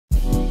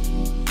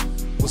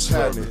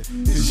happening?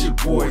 It's your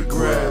boy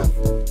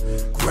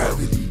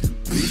Gravity the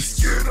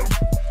Beast. Get him.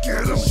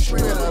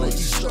 Straight out of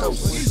East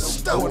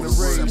Oakland, born and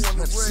raised,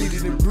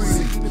 seated and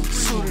breathing,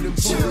 suited and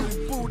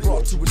booted,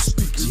 brought to a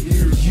speaker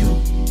near you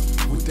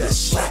with that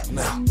slap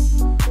now.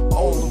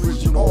 All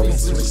original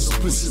music,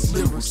 explicit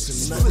lyrics,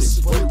 and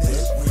nothing but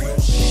that real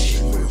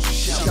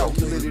shit.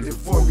 Calculated and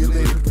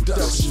formulated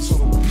productions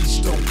from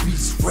Beast on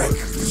Beats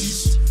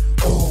Records.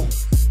 All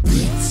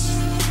beats.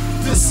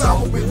 This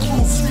album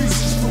includes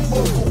features from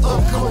local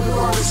upcoming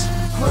artists,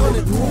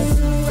 100 Proof,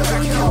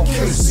 Fat Cow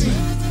KC,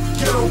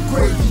 Ghetto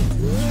Gravy,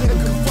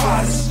 and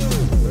Confidence.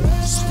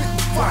 Spittin'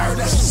 fire,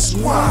 that's the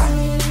squad.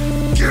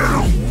 Get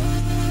 'em!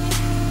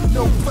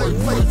 No play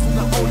from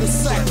the owner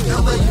sack,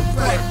 LA and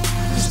back.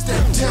 It's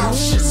that town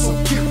shit, so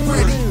get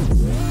ready.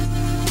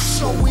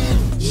 Show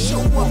in,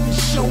 show up, and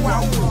show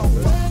out.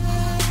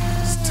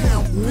 It's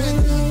town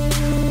business,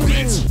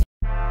 bitch.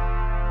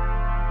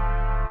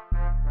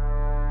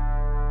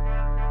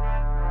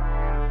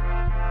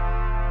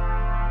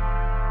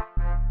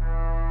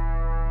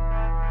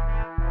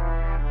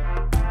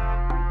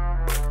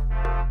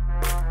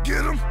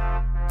 Get 'em.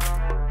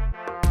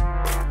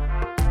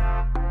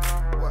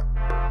 What?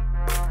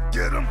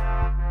 Get 'em.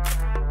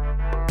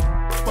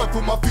 Fight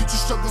for my future,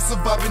 struggle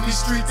surviving these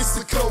streets. It's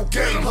a cold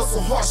game.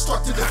 Hustle hard,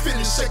 start to the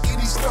finish, shaking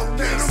these no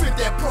names. Spit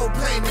that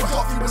propane and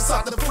coffee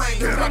inside the flame.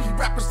 The rocky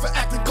rappers for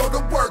acting, go to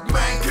work,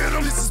 man.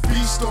 This is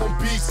Beast on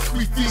Beats,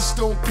 we feast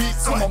on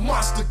beats. I'm a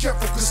monster,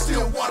 careful cause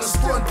still waters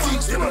run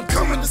deep. And I'm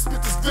coming to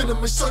spit this venom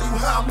and show you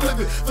how I'm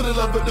living. For the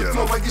love of the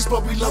flow, I guess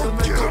but we love to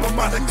make go my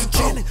mind and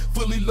control.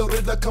 Fully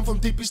loaded, I come from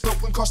deep East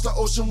Oakland, cross the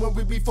ocean when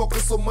we be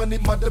focused on money,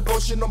 my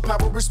devotion on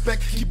power,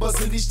 respect. Keep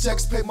buzzing these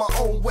checks, pay my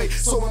own way.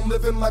 So I'm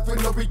living life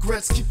with no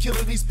regrets. Keep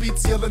killing these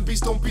beats, yelling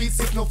Beast on Beats.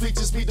 If no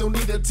features, me don't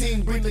need a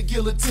team. Bring the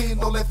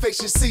guillotine, all that fake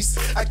shit cease.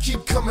 I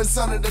keep coming,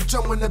 sounding the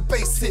drum when the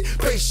bass hit.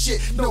 Bass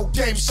shit, no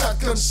game,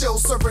 shotgun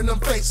shells, serving them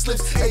fake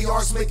slips.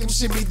 ARs make him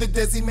shimmy, the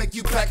Desi make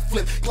you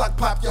backflip. Glock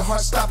pop, your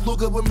heart stop,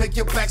 Luger will make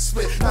your back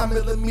split.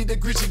 9mm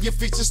grit your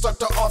features start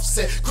to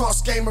offset.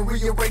 Cross game and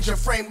rearrange your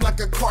frame like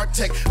a card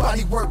tech.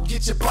 Body work,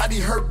 get your body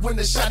hurt when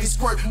the shotty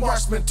squirt.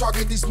 Marksman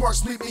target these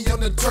marks, meet me on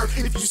the dirt.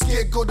 If you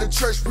scared, go to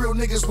church. Real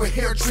niggas with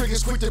hair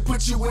triggers, quick to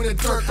put you in the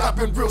dirt. I've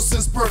been real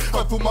since birth.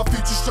 Fight for my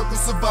future, struggle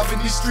surviving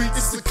these streets.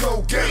 It's a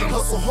cold game.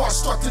 Hustle hard,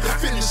 start to the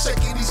finish,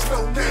 shaking these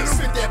no names.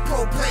 Spit that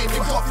propane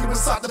and coffee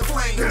inside the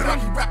flame. The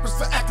rocky rappers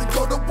for acting,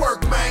 go to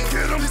work, man.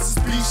 This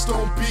is Beast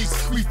on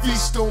Beats, we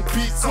feast on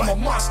beats. I'm a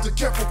monster,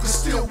 careful cause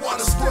still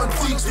waters run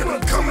deep. And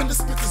I'm coming to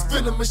spit this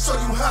venom and show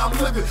you how I'm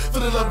living. For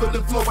the love of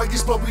the flow, I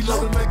guess but we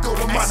love to make go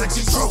my mind and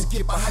control. To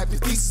get my happy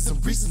thesis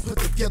and reasons, put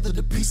together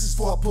the pieces.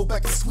 Before I pull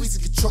back and squeeze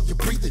it, control your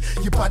breathing.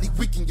 Your body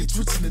weaken, you're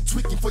twitching and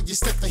tweaking. For your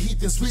step the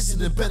heathens,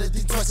 reasoning better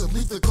than twice and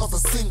leave it cause I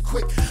sing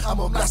quick. I'm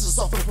obnoxious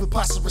off of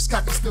preposterous,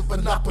 copy spit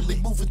monopoly.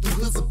 Moving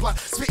through hoods and block,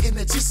 spitting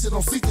that G-shit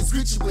on seekers.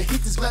 Greet you with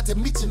heathens, glad to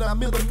meet you.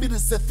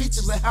 9mm that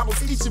feature like how I'm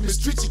teaching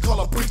mistreat you. Call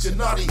a preacher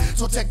naughty,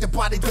 so take the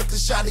body, duck the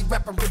shotty.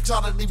 Rapping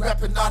retardedly,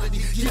 rapping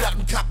oddity. Get out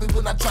and copy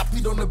when I drop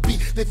beat on the beat.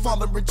 They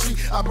fall and retreat,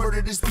 I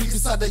murder this beat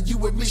inside of you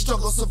and me.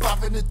 Struggle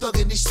surviving and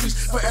thugging these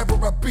streets. Forever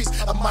a beast,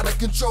 I'm out of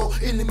control.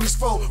 Enemies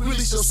foe,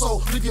 release your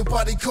soul. Leave your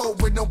body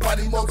cold with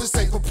nobody more. This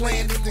ain't for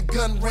playing in the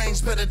gun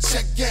range. Better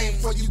check game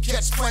before you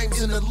catch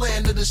flames in the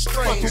land of the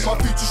strange. Fight for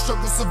my future,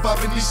 struggle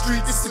surviving these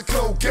streets. It's a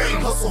cold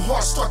game. Hustle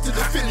hard, start to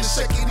the finish,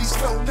 shaking these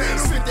no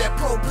names. Spit that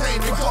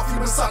propane and coffee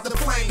inside the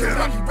flame. The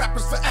rocky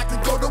rappers for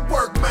acting, go to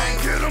work, man.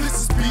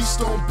 This is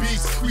Beast on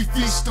Beats, we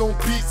feast on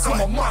beats.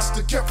 I'm a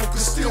monster, careful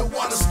cause still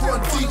waters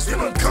run deep.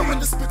 And I'm coming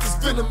to spit this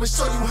venom and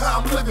show you how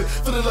I'm living.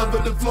 For the love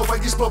of the flow, I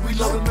guess but we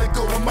love to make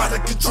go I'm out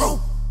of control.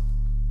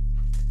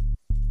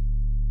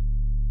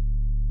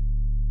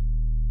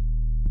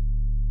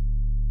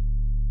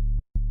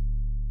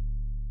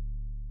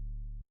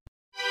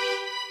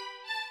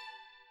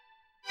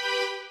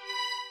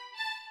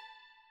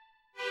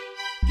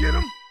 Get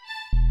 'em.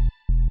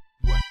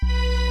 What?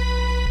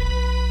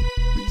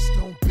 Beast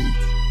on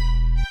Beats.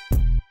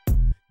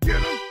 Get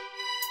 'em.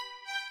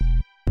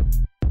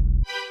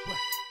 What?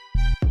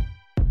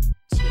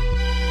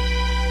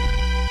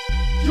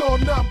 Y'all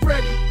not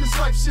ready. This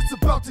life shit's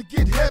about to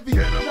get heavy.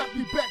 Knock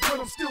me back but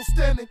I'm still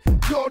standing.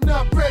 Y'all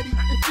not ready.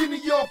 If any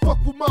of y'all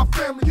fuck with my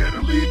family,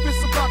 believe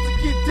it's about to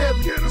get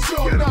deadly.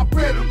 Y'all not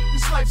ready.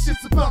 This life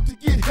shit's about to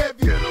get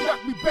heavy.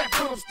 Knock me back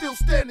but I'm still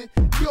standing.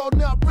 Y'all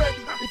not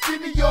ready. If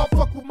any of y'all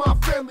fuck with my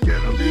family,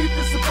 believe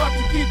it's about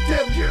to get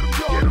deadly.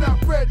 Y'all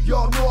not ready.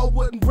 Y'all know I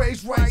wasn't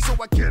raised right, so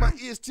I keep my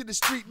ears to the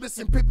street.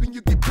 Listen, pimpin',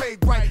 you get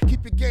paid right.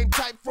 Keep your game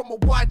tight from a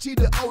YG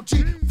to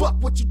OG.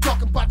 Fuck what you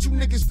talking about, you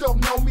niggas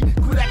don't know me.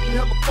 Quit acting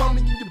hella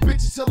phony, and your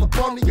bitches hella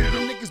bony. You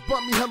niggas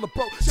bump me hella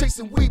broke,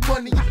 chasing weed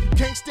money. If you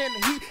can't stand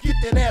the heat, get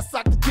that ass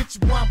out to get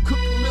you while I'm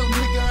cooking, little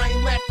nigga. I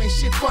ain't laughing,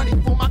 shit funny.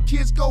 Before my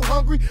kids go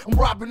hungry, I'm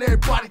robbing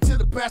everybody till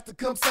the bastard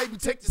come save me.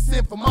 Take the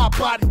sin from my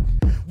body.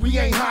 We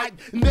ain't hiding,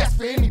 and that's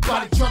for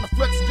anybody trying to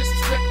flex and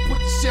disrespect. Put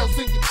the shells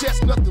in your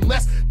chest, nothing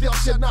less. Thou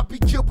shall not be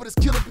killed, but it's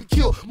kill or be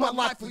killed. My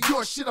life for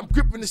your shit, I'm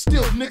gripping the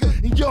steel,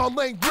 nigga. And y'all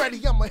ain't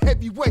ready, I'm a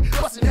heavyweight,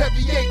 busting heavy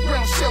 38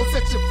 round shells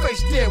at your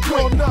face, dead weight.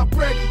 Y'all not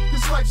ready,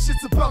 this life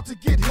shit's about to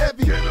get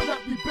heavy.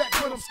 Knock me back,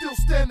 but I'm still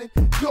standing.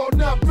 Y'all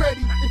not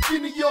ready, if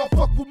any of y'all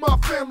fuck with my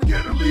family,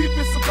 believe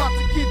it's about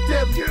to get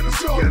deadly.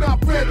 Y'all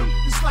not ready,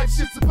 this life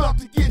shit's about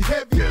to get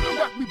heavy.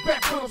 Knock me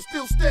back, but I'm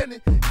still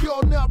standing.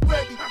 Y'all not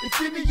ready,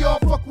 if any of y'all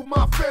fuck with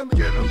my family,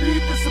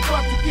 believe it's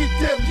about to get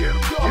deadly.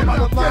 Y'all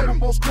not ready.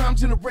 Most crime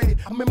generated,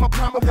 I'm in my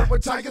prime, I'm a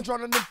tiger,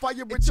 drowning in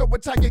fire with your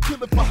attire,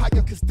 killing for hire,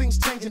 cause things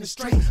changing, it's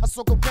strange. I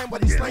soak up rain by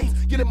these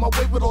lanes, get in my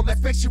way with all that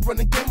fake shit,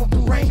 running game of the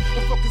rain.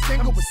 I'm fucking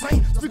saying go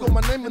insane, speak on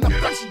my name and I'm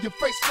flashing your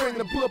face, spraying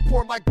the blood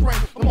pour like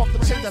rain. I'm off the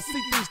chain, I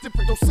see things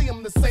different, don't see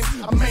them the same.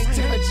 I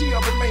maintain a G, I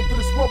remain for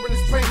this war and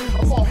this pain.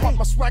 I'm all heart,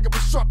 my swagger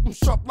is sharp, I'm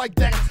sharp like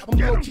that. I'm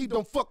low key,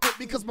 don't fuck with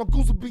me, cause my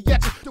goons will be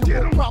at you.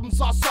 The more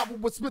problems I solve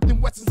with Smith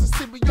and Wessons and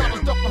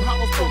Symbiotics, dumping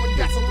hollows, throwing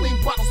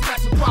gasoline bottles,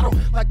 smashing bottle.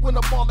 Like when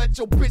I'm all at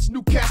your bitch,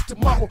 new cash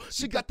tomorrow.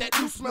 She got that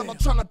new smell, I'm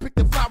trying to pick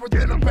the flower,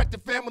 then I'm back to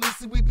family.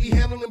 See, we be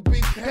handling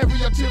big,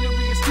 heavy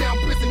artillery is down,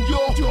 pissing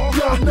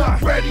y'all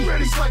not ready.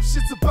 This life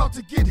shit's about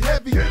to get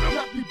heavy.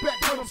 Knock me back,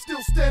 but I'm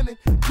still standing.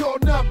 Y'all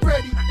not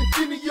ready. If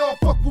any of y'all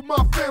fuck with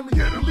my family,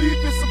 believe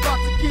it's about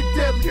to get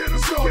deadly.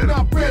 Y'all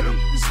not ready.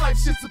 This life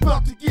shit's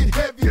about to get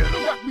heavy.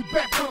 Knock me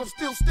back, but I'm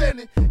still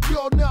standing.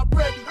 Y'all not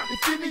ready.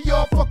 If any of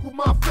y'all fuck with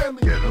my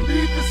family,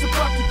 believe it's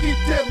about to get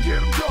deadly.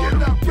 Y'all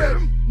not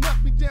ready.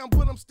 Knock me down,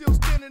 but I'm still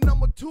standing.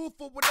 I'm a tool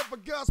for whatever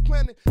God's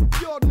planning.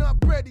 If y'all not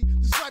ready,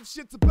 this life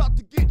shit's about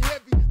to get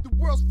heavy. The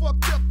world's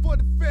fucked up for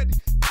the Fetty.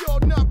 Y'all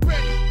not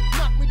ready.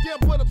 Knock me down,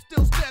 but I'm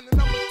still standing.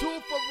 I'm a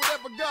tool for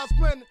whatever God's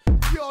planning.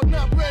 If y'all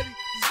not ready,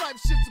 this life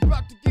shit's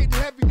about to get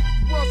heavy.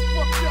 The world's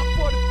fucked up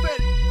for the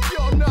Fetty. If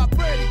y'all not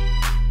ready,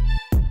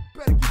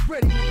 better get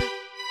ready, nigga.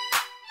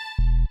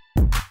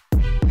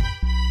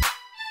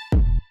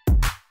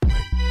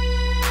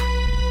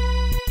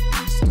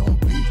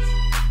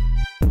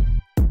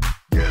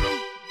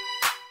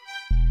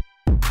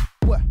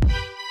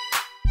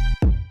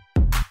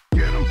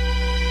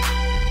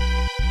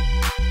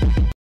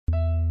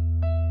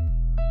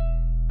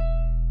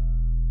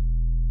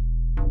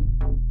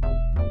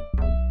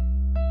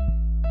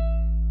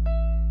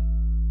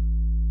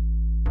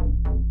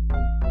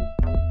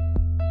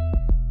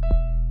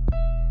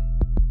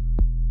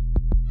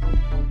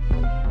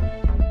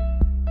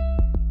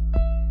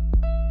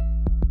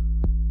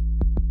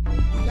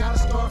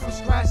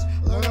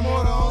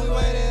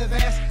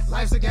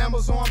 Life's a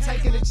gamble, so I'm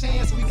taking a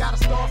chance. We gotta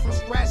start from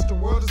scratch. The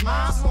world is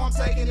mine, so I'm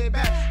taking it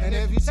back. And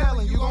if you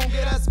tellin' you gon'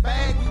 get us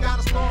back, we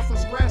gotta start from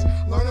scratch.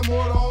 Learning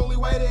more, the only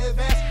way to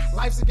advance.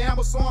 Life's a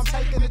gamble, so I'm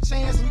taking a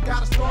chance. We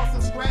gotta start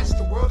from scratch.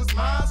 The world is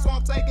mine, so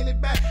I'm taking it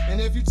back. And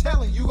if you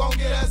tellin' you gon'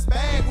 get us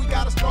back, we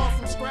gotta start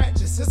from scratch.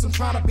 The system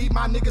trying to beat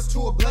my niggas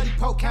to a bloody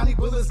poke. County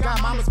bullets got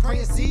mamas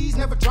praying C's,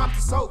 never drop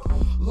the soap.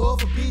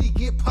 Lord for BD,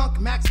 get punk,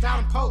 maxed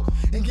out and poke.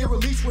 And get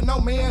released with no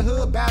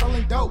manhood,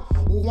 battling dope.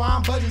 Well,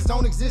 wine buddies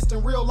don't exist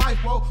in real life,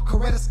 whoa.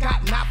 Coretta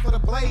Scott, not for the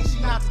blade, she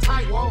not the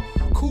type, whoa.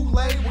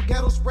 Kool-Aid with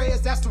ghetto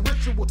spreads, that's the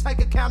ritual. Take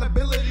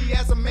accountability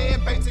as a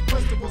man, basic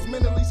principles,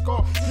 mentally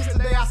scarred. Since the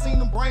day I seen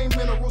them brain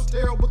minerals,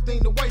 terrible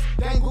thing to waste.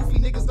 Dang goofy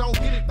niggas don't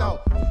get it though.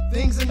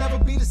 Things will never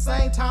be the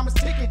same, time is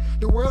ticking.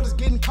 The world is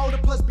getting colder,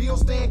 plus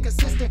bills staying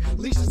consistent.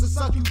 Leashes will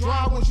suck you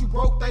dry once you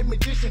broke, they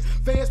magicians.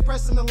 Feds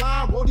pressing the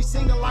line, Wody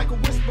singing like a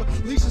whisper.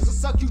 Leashes will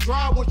suck you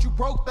dry once you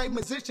broke, they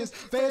magicians.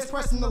 Feds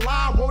pressing the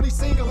line, Wody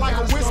singing like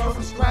a whisper.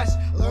 From scratch,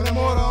 learning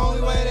more, the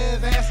only way to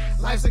advance.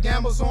 Life's a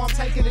gamble, so I'm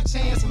taking a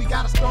chance. We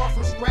gotta start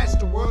from scratch.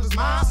 The world is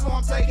mine, so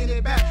I'm taking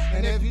it back.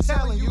 And if you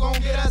tellin' you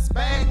gon' get us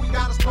back, we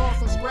gotta start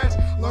from scratch.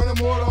 Learning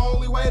more, the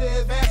only way to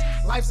advance.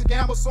 Life's a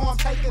gamble, so I'm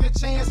taking a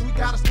chance. We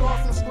gotta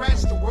start from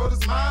scratch. The world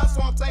is mine,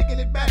 so I'm taking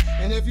it back.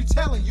 And if you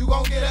tellin' you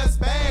gon' get us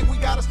back, we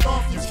gotta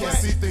start from scratch. You can't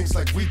see things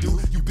like we do.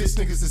 You bitch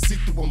niggas that see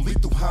through, I'm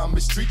lethal. How I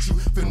mistreat you.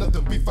 Feel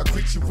nothing beef, I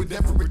greet you.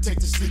 Whatever it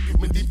takes to sleep you.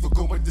 Medieval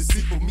for going to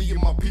sleep with me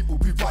and my people.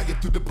 We riot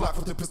through the block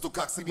with the pistol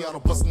cock. See me out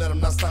on bustin' at them,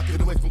 not stop.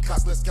 Get away from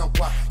cops, let's count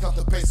why. Count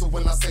the peso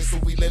when I say so.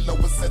 We lay low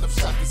and set up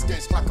shop. This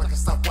game's clock like a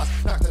stopwatch.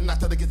 Knock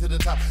to get to the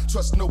top.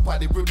 Trust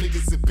nobody, real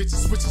niggas and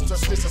bitches. Switches,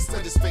 trust this. I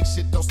said this fake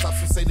shit don't stop.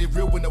 Some say they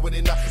real when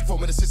they not.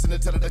 Forming the system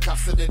and telling the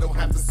cops that they don't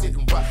have to sit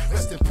and rock.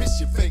 Rest in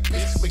peace, you fake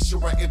bitch. Make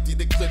sure I empty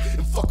the clip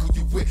and fuck who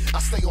you with. I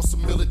stay on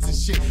some militant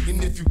shit.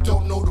 And if you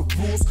don't know the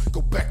rules,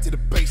 go back to the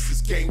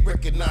basics. Game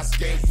recognized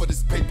game for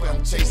this paper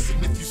I'm chasing.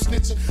 If you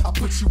snitching, I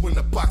put you in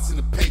a box in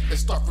the paper.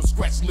 Start from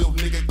scratch, little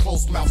nigga.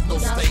 Close mouth, no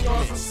statements.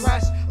 Start from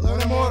scratch.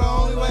 Learning more, the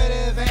only way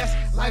to advance.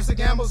 Life's a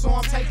gamble, so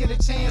I'm taking a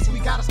chance. We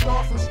gotta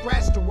start from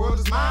scratch. The world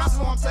is mine,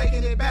 so I'm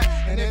taking it back.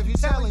 And if you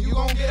tellin' you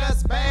gon' get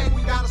us back,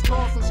 we gotta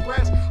start from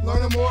scratch.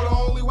 Learning more, the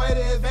only way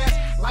to advance.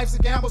 Life's a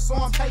gamble, so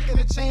I'm taking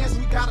a chance.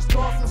 We gotta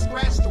start from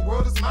scratch. The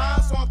world is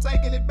mine, so I'm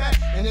taking it back.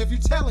 And if you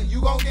tellin'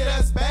 you gon' get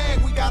us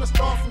back, we gotta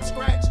start from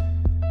scratch.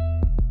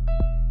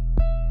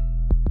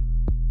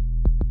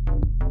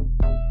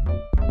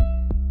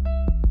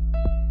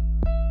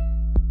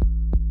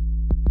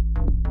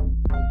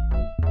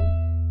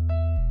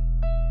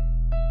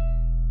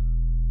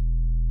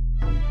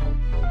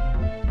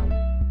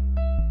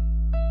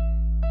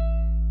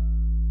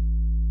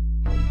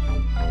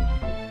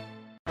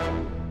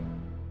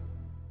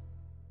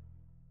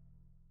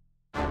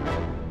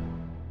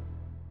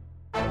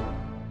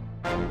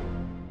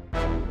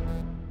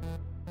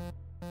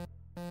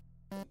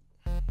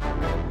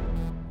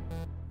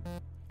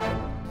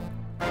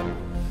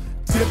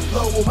 Dip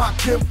low on my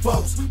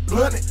kinfolks,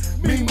 blunt it.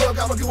 Me mug,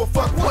 I don't give a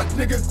fuck what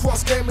nigga.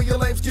 Cross game and your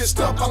lames get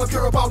stuck, I don't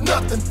care about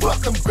nothing. Fuck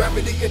them,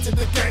 gravity into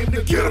the game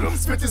to get them.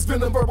 Spit this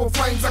venom, verbal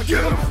flames, I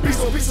get them.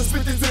 Beast on beast and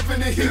spit this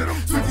infinite heat.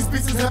 Tweet these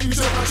beats and have you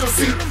jump out your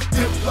seat.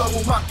 Dip low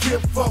on my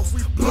kinfolks,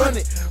 blunt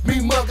it.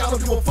 Me mug, I don't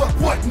give a fuck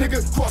what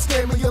nigga. Cross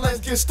game and your lanes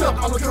get stuck,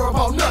 I don't care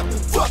about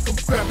nothing. Fuck them,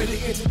 gravity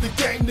into the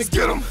game to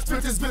get them.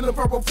 Spit this venom,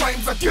 verbal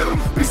flames, I get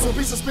them. Beast on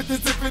beast and spit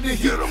this infinite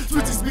heat.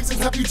 Tweet these beats and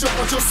have you jump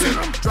out your seat.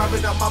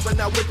 Driving out, mobbing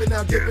out, whipping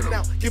out, dipping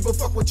out. Give a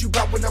fuck what you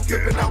got when I'm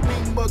flipping out.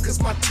 Me mug, cause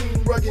my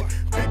team rugged.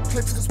 Big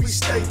clips cause we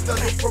stay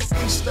thuggin'. From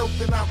East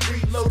Oakland, I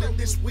reloaded.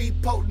 This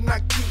weed potent, I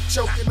keep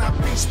choking. I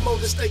beast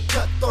mode, stay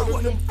cut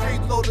throwing them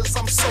freeloaders.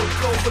 I'm so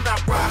cold when I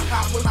ride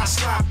hot, when I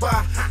slide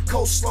by.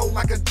 Cold slow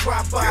like a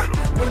drive-by.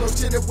 Windows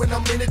tinted when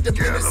I'm in it. The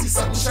minute see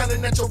something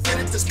shining at your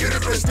fitted. The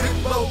spirit is dip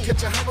low.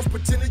 Catch your hammers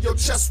pretending your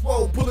chest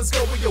roll. Bullets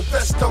go with your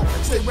vest though.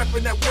 Stay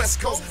reppin' that West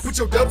Coast. Put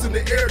your dubs in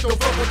the air. Don't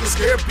fuck with the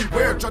scare.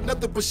 Beware. Try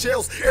nothing but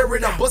shells. Air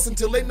it out, bust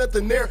until ain't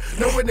nothing there.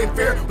 No, it ain't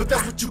fair, but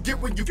that's what you get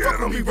when you fuck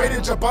with me. Ready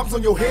to drop bombs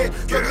on your head.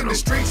 Thug in the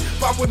streets.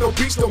 Fight with no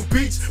beats, don't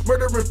beats.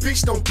 Murdering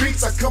beats, don't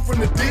beats. I come from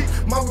the deep.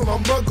 Mom with my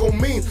mug gon'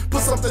 mean.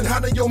 Put something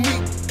hot in your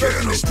meat.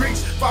 Thug in the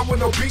streets. Fight with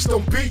no beats,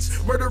 don't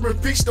beats. Murdering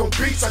beats, don't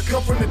beats. I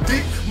come from the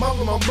deep. Mom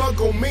with my mug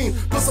gon' mean.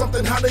 Put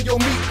something hot in your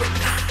meat.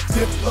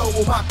 Dip low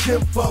on my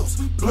kinfolks,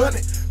 blunt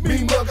it.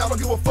 Me mug, I don't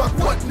give a fuck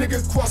what nigga.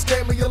 Cross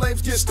game and your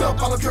lames get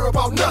stuck, I don't care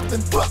about nothing.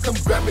 Fuck them,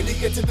 gravity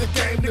into the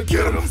game to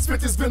get them.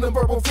 Spit this venom,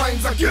 verbal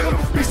flames, I get them.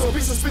 Beast on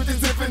beast and spit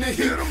this infinite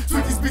heat.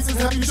 Tweet these beats and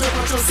have you jump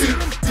out your seat.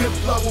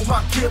 Dip low on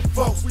my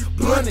kinfolks,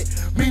 blunt it.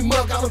 Me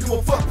mug, I don't give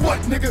a fuck what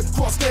nigga.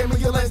 Cross game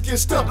and your lames get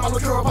stuck, I don't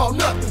care about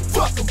nothing.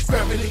 Fuck them,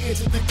 gravity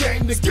into the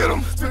game to get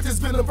them. Spit this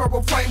venom,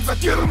 verbal flames, I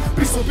get them.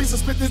 Beast on beast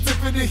and spit this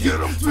infinite heat.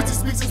 Tweet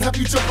these beats and have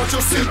you jump out your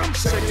seat.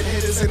 Shaking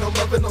haters, ain't no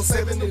loving, no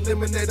saving.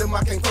 Eliminate them,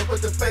 I can't fuck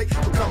with the fake.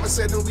 We're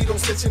conversating, we don't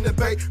stitch in the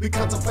bait. We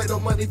contemplate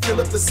on money,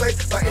 fill up the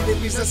safe. By any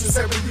means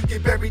necessary, you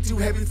get buried. Too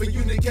heavy for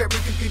you to carry.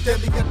 You get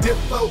deadly, a dip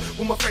low.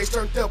 With my face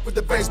turned up with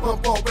the bass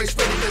bump, all race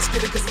ready. Let's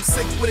get it, cause I'm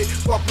sick with it.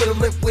 Walk with a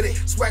limp with it.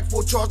 Swag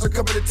full charge, I'm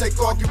coming to take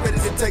off. You ready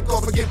to take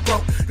off and get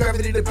broke.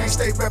 Gravity the beach,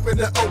 stay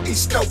reppin' the OE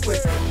Stokely.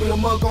 When a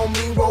mug on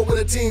me, roll with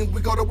a team.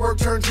 We go to work,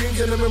 turn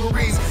dreams into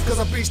memories. Cause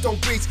I'm beast on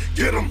beats,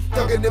 get them.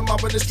 Thuggin' them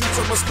up in the streets,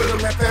 I'ma spit them.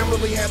 Have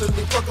family handling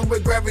me. Fucking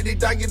with gravity,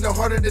 dying in the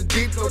heart of the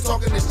deep. No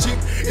talking is cheap.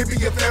 It be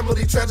a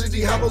family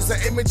tragedy. Hollows the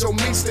image on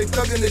me. Stay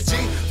thuggin' the G.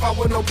 Fight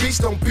with no beats,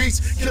 don't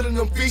beats. Killing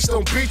them beats,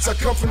 don't beats. I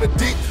come from the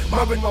deep.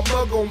 Mobbing my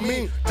mug on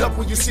me. Duck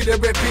when you see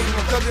that red beat.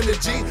 I'm thuggin' the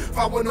G.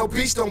 Fight with no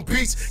beats, don't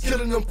beats.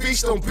 Killing them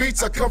beats, don't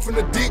beats. I come from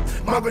the deep.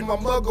 Mobbing my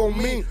mug on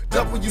me.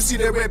 Duck when you see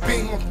that red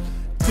beat.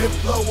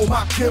 Dip low on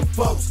my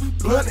kinfolks,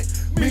 blunt it.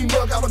 Me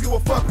mug, I don't give a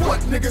fuck what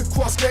nigga.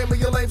 Cross game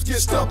and your lames get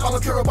stuck, I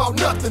don't care about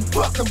nothing.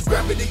 Fuck them,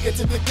 gravity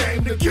into the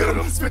game to get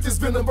them. Spit this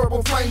venom,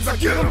 verbal flames, I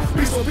get them.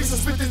 Beast on beast and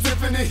spit this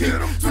infinite heat.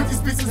 Tweet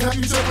these beats and have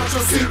you jump out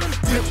your seat.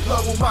 Dip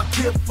low on my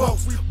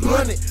kinfolks,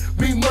 blunt it.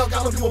 Me mug,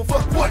 I don't give a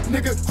fuck what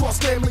nigga. Cross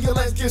game and your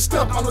lames get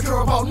stuck, I don't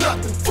care about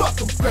nothing. Fuck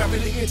them,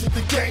 gravity into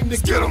the game to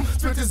get them.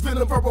 Spit this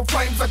venom, verbal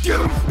flames, I get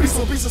them. Beast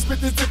on beast and spit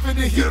this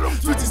infinite heat.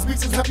 Tweet these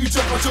beats and have you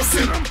jump out your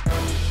seat.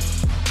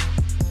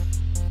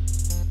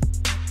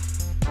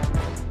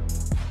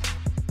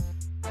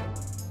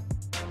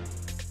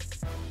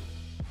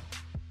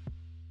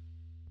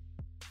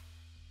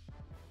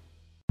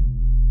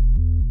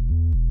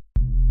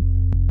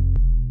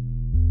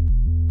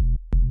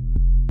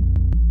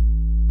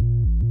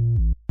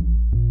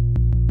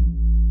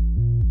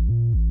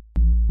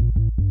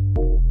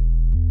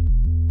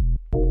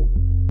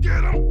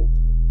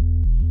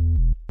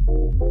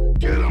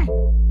 Get him.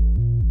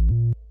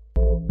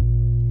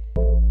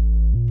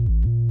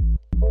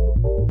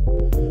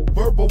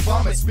 Verbal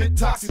vomit, spit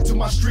toxic to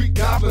my street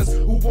goblins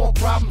who want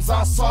problems.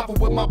 I'll solve it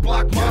with my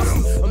block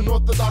monsters.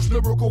 Unorthodox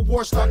lyrical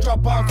war star,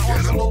 drop bombs,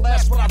 arsenal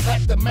lash when I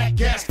lack the Mac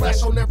gas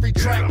flash on every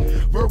track.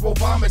 Verbal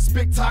vomit,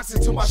 spit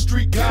toxic to my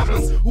street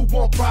goblins who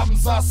want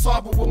problems. I'll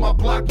solve it with my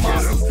block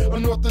monsters.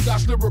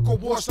 Unorthodox lyrical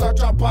war star,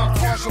 drop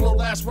bombs, arsenal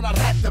lash when I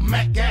lack the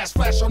Mac gas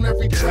flash on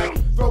every track.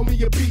 Throw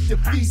me a beat to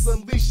feast,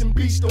 unleashing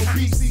beast on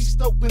beast.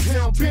 East Oakland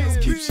Helm Pins,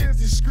 keep shit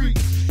discreet.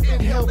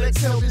 Inhale,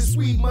 exhale, this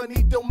sweet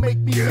money don't make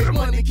me make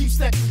money. Keep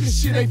stacking,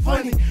 this shit ain't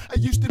funny. I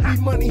used to be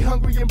money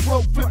hungry and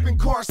broke, flipping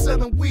cars,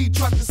 selling weed,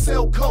 tried to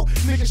sell coke.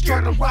 Niggas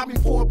tried to rob me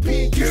for a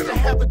P. Used to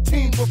have a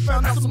team, but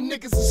found out some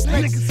niggas are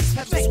snakes.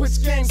 Had to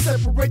switch games,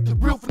 separate the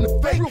real from the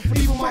fake.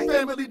 Even my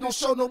family don't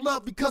show no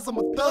love because I'm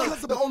a thug.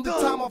 The only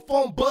time my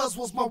phone buzzed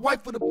was my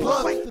wife for the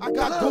plug. I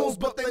got goons,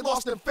 but they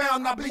lost and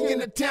found. I be in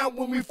the town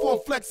when we form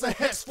flex a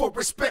hex for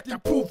respect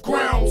and proof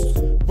grounds.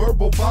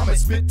 Verbal vomit,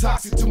 spit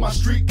toxic to my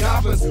street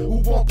goblins who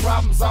want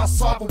problems. I'll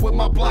solve it with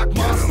my block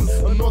monsters.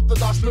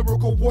 Unorthodox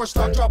lyrical war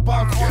star, drop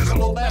bombs,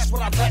 arsenal lash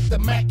when I lack the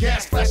Mac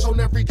gas flash on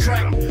every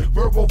track.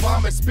 Verbal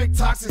vomit, spit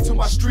toxic toxic to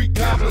my street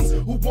goblins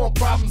who want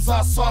problems.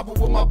 I solve it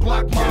with my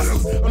block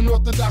monsters.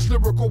 Unorthodox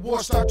lyrical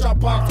war star, drop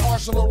bombs,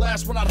 arsenal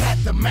last when I had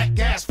the Mac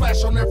gas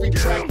flash on every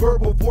track.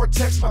 Verbal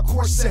vortex, my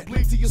corset,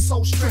 bleed to your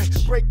soul stretch.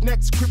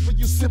 Breaknecks, cripple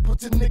you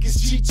simpleton niggas,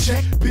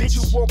 G-check. Bitch,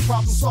 you want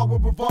problems, solve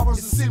with revolvers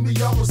and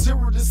semi-auto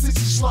 0 to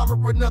 60, slaughter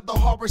another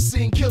horror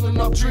scene, killing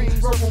up dreams.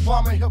 Verbal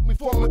vomit help me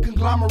form a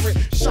conglomerate.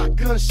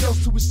 Shotgun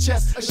shells to his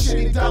chest, a shit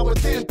he died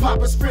within.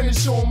 Pop his friend and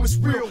show him it's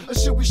real. Or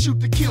should we shoot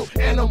to kill?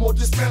 Animal,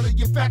 dismantle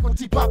your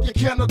faculty, pop your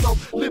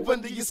cantaloupe. Live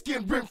under your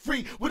skin rent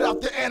free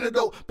without the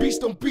antidote.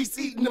 Beast on beast,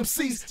 eating them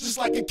seeds just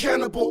like a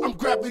cannibal. I'm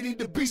gravity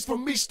the beast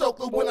from me,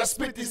 Stoker, when I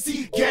spit this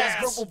heat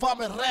gas. Verbal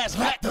vomit rash,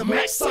 lack the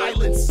max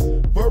silence.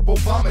 Verbal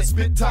vomit,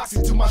 spit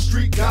toxic to my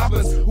street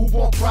goblins who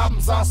want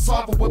problems. I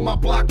solve it with my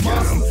block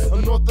monsters.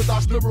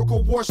 Unorthodox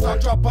lyrical war star,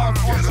 drop bombs,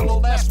 arsenal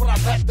last when I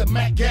lack the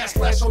Mac gas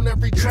flash on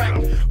every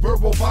track.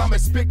 Verbal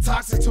vomit, spit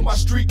toxic to my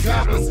street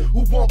goblins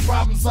who want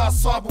problems. I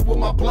solve it with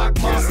my block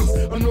monsters.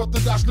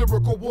 Unorthodox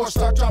lyrical war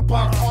star, drop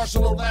bombs,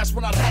 arsenal last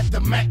when I lack the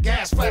Mac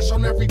gas flash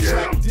on every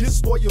track.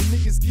 Disloyal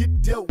niggas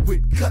get dealt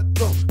with,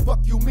 cutthroat. Fuck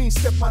you mean,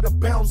 step out of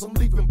bounds, I'm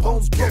leaving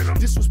bones broke.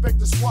 Disrespect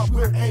the squad,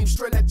 we'll aim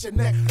straight at your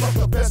neck. Fuck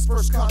the best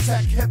first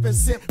contact, heaven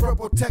sent,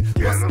 verbal tech.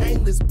 Bust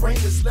aimless,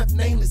 brainless, left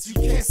nameless, you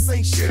can't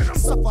say shit.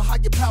 Suffer higher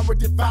power,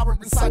 devour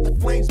inside the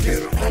flames.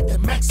 Had the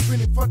Mac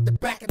spinning front to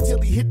back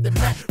until he hit the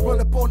mat. Run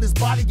up on his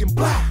body and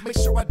blah. Make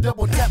sure I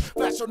double tap.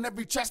 Flash on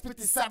every track, spit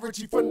the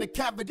savagery from the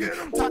cavity.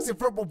 Toxic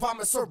verbal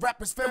vomit, serve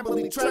rappers,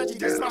 family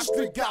tragedy. It's my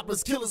street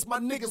goblins, killers, my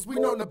niggas. We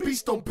know the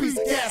beast on beast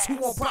gas. Who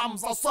want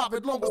problems? I'll solve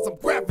it long as I'm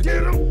gravity.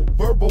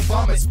 Verbal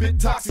vomit, spit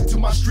toxic to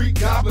my street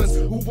goblins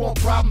who want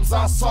problems.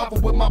 I'll solve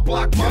it with my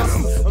block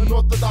monsters.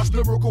 Unorthodox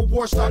lyrical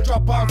war star,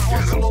 drop bombs,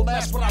 arsenal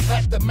last when I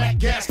lack the Mac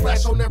gas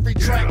flash on every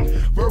track.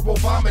 Verbal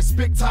vomit,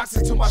 spit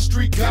toxic to my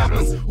street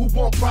goblins who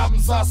want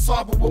problems. I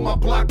solve it with my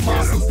block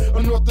monsters.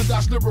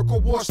 Unorthodox lyrical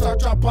war star,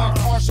 drop bombs,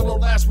 arsenal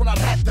last when I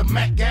lack the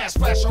Mac gas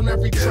flash on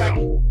every track.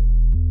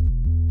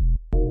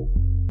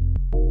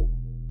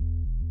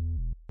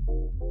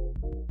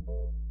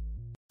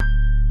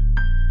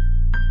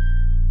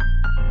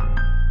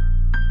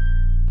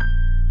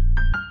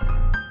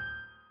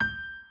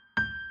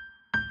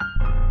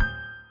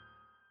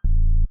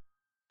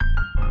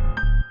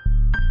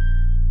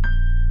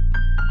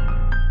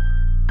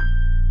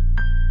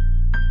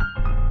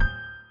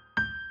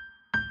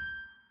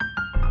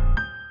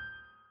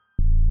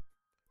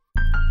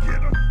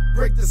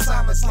 Break the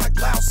silence like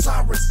loud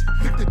sirens.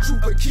 Hit the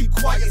truth and keep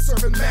quiet,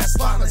 serving mass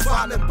violence.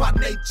 Violent by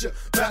nature.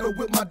 Battle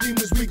with my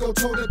demons, we go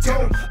toe to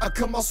toe. I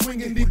come out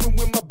swinging even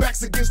when my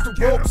back's against the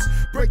ropes.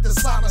 Break the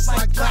silence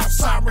like loud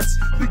sirens.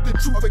 Hit the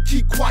truth and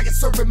keep quiet,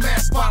 serving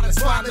mass violence.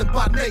 Violent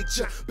by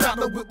nature.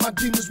 Battle with my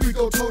demons, we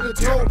go toe to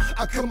toe.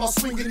 I come out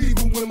swinging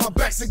even when my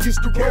back's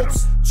against the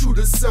ropes. True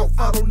to self,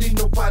 I don't need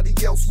nobody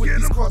else. With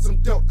these cards I'm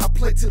dealt, I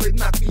play till they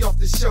knock me off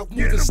the shelf.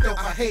 Moving stealth,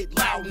 I hate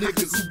loud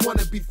niggas who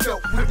wanna be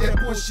felt. With that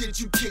bullshit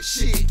you kick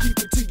shit, keep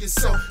it to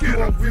yourself.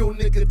 You on real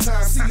nigga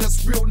time. See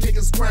us real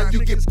niggas grind.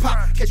 You get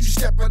popped, catch you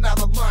stepping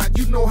out of line.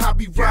 You know how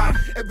we ride.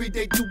 Every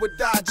day do or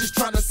die, just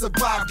trying to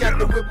survive.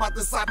 Gather with my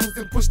disciples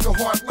and push the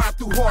hard line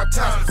through hard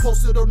times.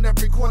 Posted on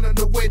every corner,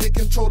 the way to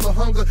control the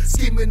hunger.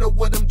 Scheming of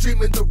what I'm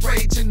dreaming, the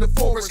rage in the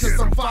forest. Cause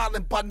I'm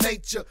violent by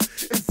nature.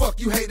 And fuck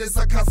you haters,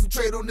 I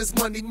concentrate on this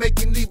money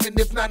making. Even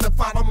if 9 to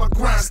 5 on my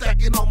grind,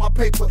 stacking all my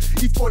paper.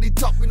 E40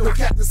 talk, we no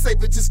Captain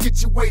Saver, just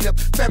get your weight up.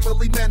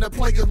 Family man, a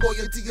player,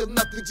 loyalty or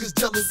nothing, just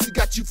jealousy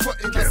got you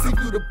frontin'. I see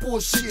through the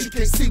bullshit, you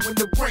can't see when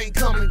the rain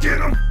coming.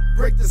 Get 'em.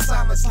 Break the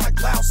silence like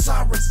loud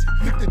sirens.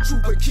 Hit the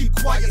truth and keep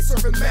quiet,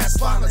 serving mass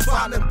violence.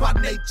 Violent by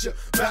nature.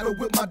 Battle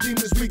with my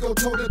demons, we go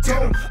toe to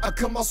toe. I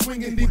come out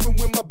swinging even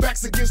when my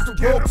back's against the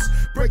ropes.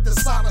 Break the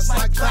silence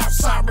like loud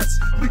sirens.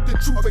 Hit the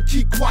truth and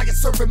keep quiet,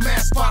 serving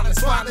mass violence.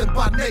 Violent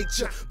by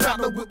nature.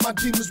 Battle with my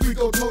demons, we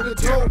go toe to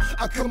toe.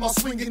 I come out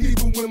swinging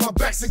even when my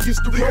back's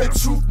against the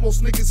ropes. The truth,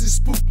 most niggas is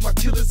spooked. My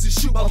killers is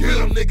shoot. My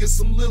real niggas,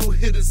 some little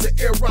hitters that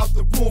air out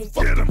the room.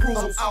 Fuck the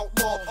rules, I'm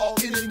outlawed. All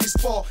enemies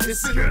fall.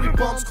 Incendiary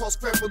bombs cause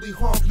family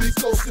harm. Leave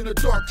ghosts in the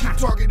dark. Keep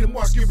targeting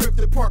marks. Get ripped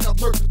apart. I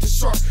lurk with the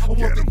sharks. I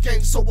want the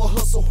game, so I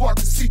hustle hard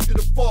to see through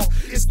the fall.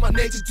 It's my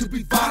nature to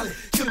be violent.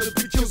 Killing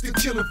the kills, the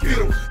killing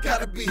feel.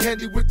 Gotta be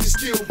handy with the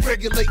skill.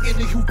 Regulate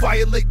any who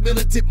violate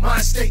militant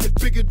mind state. The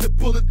bigger the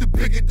bullet, the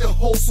bigger the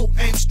hole. So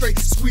aim straight,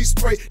 squeeze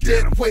spray,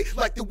 dead weight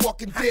like the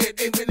Walking Dead.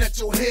 Aiming at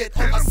your head.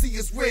 All I see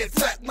is red.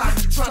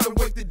 Flatline, trying to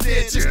wake the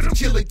dead just to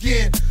kill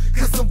again.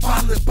 Cause I'm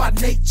violent by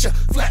nature.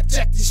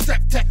 Flapjack these,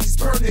 strap tack these,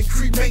 burn and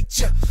cremate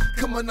ya.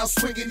 Coming out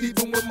swinging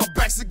even when my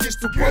back's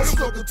against the wall.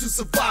 Struggle to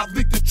survive,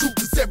 leak the truth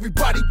cause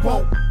everybody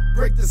won't.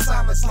 Break the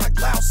silence like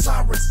loud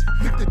sirens.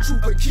 Hit the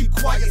truth and keep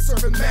quiet,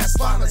 serving mass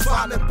violence.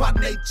 Violent by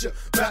nature.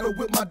 Battle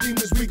with my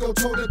demons, we go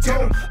toe to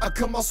toe. I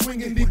come out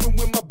swinging even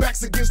when my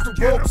back's against the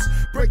ropes.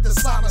 Break the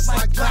silence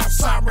like loud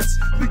sirens.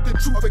 Leak the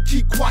truth and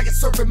keep quiet,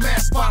 serving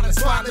mass violence.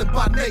 Violent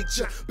by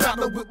nature.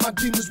 Battle with my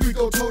demons, we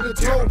go toe to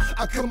toe.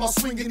 I come out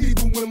swinging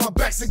even when my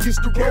back's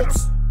against the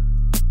ropes.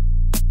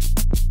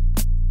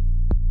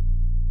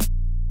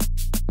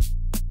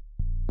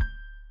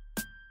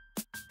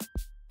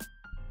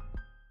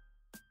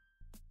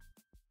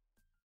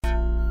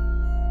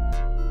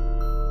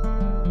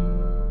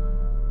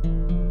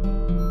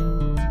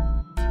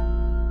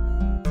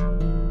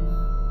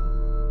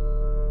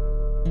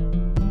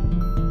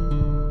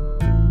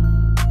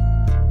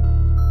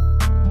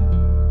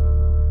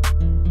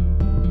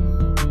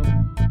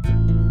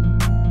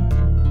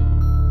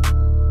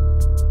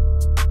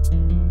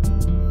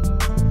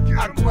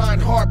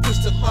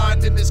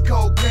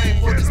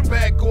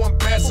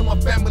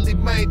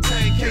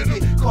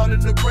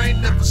 Caught in the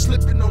rain, never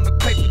slipping on the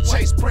paper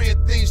chase.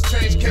 Praying things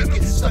change, can't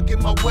get stuck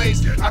in my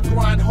ways. I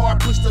grind hard,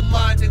 push the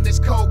line in this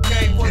cold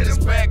game. Well,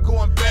 it's bad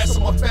going bad, so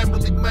my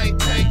family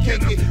maintain.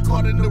 Can't get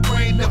caught in the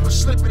rain, never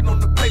slipping on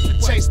the paper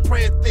chase.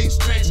 Praying things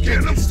change,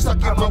 can't get stuck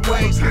in my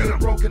ways. I'm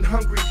broken,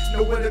 hungry,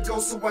 nowhere to go,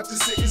 so I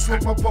just sit and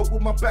smoke my boat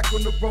with my back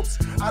on the ropes.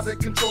 Out of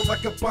control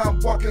like a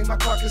bomb walking, my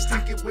clock is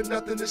ticking with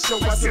nothing to show.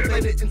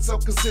 Isolated and so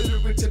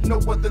considerate to no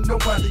other,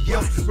 nobody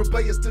else.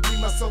 Rebellious to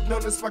be myself,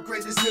 known as my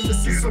greatest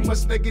nemesis. So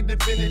much negative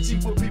energy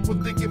with people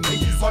thinking me.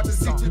 Hard to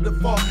see through the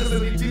fall, cause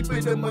I'm deep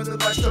in the mother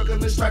life,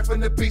 struggling strife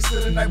from the beast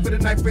of the night with a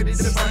knife ready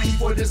to fight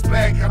for this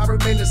bag. I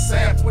remain the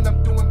same when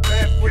I'm doing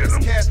bad for this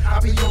cash. I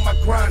be on my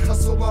grind,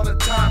 hustle all the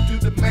time, do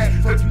the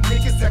math. For you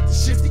niggas acting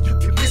shifty, you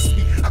can miss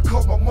me. I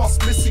call my moss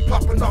missy,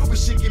 popping off when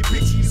shit get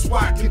bitchy. That's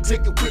why I can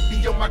take it with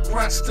me on my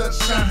grind, stunt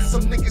shine.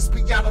 Some niggas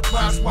be out of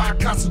lines, why I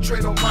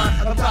concentrate on mine.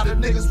 A lot of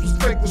niggas was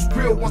fake, was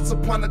real once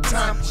upon a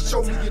time.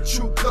 Show me your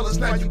true colors,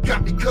 now you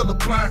got me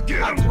colorblind.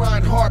 I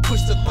grind hard,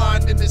 push the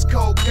line in this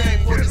cold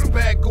game. Well, it's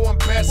bad going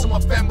bad, so my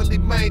family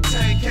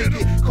maintain. Can't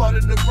get caught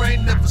in the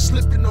rain, never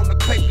slipping on the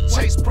paper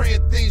chase.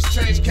 Praying things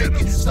change, can't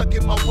get stuck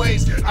in my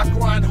ways. I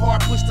grind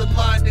hard, push the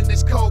line in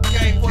this cold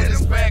game. Well,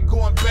 it's bad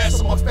going bad,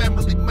 so my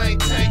family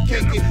maintain.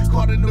 Can't get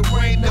caught in the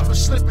rain, never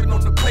slipping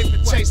on the paper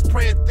chase.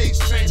 Praying things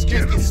change,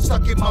 can't get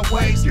stuck in my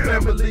ways.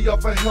 Family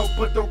offer help,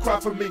 but don't cry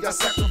for me. I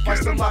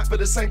sacrificed a lot for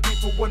the same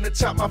people wanna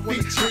chop my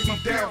feet. Bring me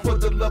down for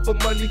the love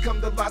of money,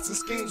 come the lots of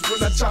schemes.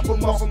 When I chop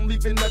them off, I'm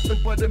leaving nothing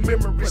but a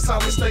memory.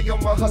 Solid, stay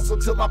on my hustle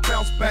till I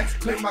bounce back.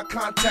 Play my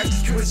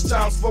contacts, switch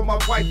jobs for my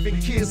wife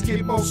and kids.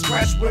 Get more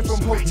scratch, went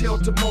from hotel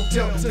to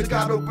motel. Till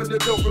God opened the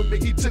door for me.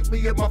 He took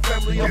me and my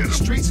family off the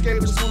streets,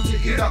 gave us food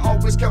to eat. I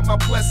always count my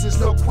blessings,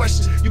 no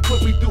question. You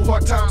put me through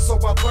hard times, so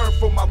I learned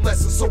from my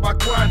lessons. So I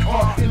grind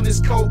hard in this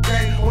cold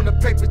game on the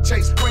paper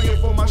chase, praying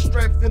for my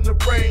strength in the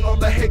rain. All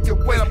the hate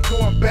can wait, I'm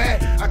going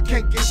bad. I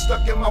can't get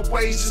stuck in my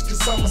ways just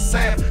cause I'm a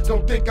sad.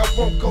 Don't think I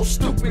won't go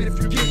stupid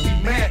if you get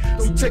me mad.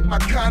 Don't take my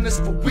kindness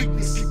for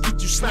weakness. Can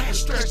get you slapping,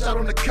 stretched out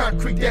on the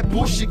concrete. That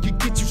bullshit can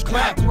get you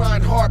clapped. I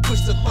grind hard,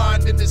 push the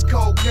line in this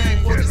cold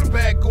game. Well, it's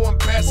bad going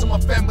bad, so my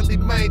family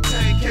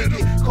maintain. Can't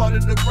get caught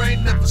in the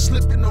rain, never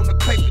slipping on the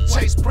paper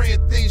chase.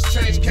 Praying things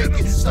change, can't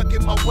get stuck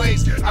in my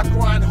ways. I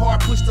grind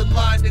hard, push the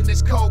line in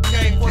this cold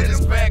game. Well,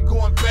 it's bad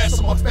going bad,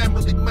 so my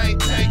family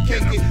maintain.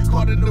 Can't get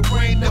caught in the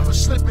rain, never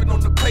slipping on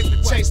the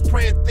paper chase.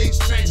 Praying things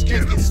change,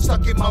 can't get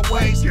stuck in my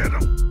ways.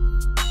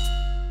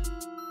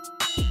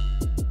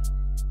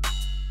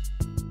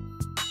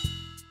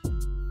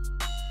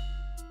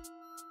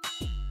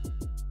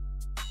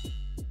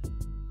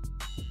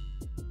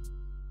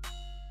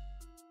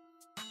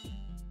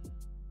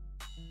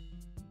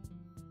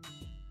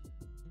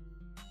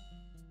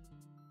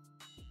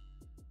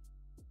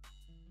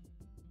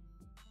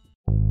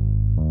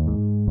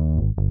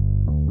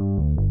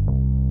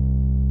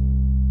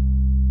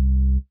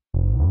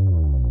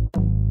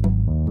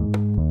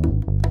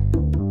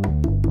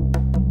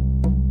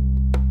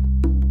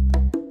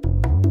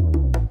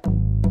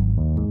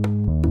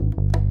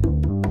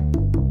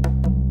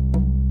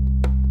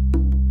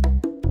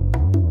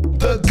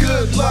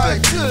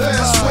 Life,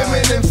 fast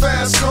women and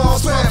fast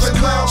cars,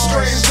 pumping loud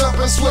strains,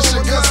 jumping,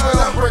 swishing guns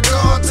without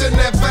regard in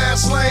that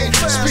fast lane.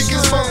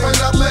 Speakers bumping,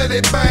 I let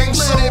it bang,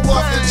 so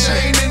off the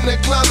chain in the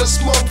cloud of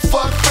smoke.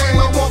 Fuck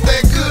fame, I want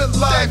that good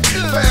life.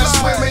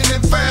 Fast women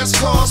and fast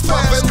cars,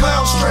 pumping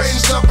loud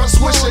strains, jumping,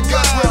 swishing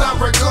guns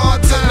without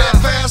regard in that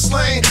fast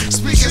lane.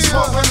 Speakers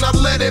bumping, I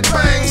let it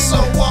bang,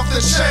 so off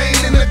the chain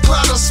in the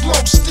cloud of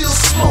smoke. Still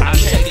smoke. I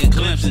take a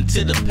glimpse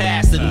into the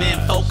past and then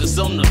focus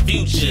on the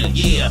future.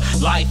 Yeah,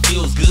 life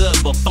feels good,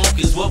 but funk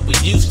is what we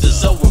used to.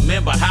 So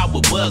remember how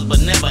it was,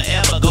 but never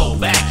ever go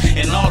back.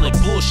 And all the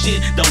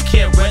bullshit, don't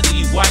care whether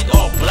you white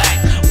or black.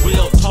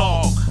 Real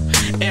talk,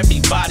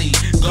 everybody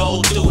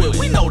go through it.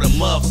 We know the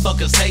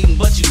motherfuckers hating,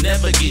 but you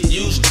never get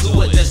used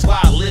to it. That's why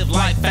I live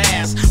life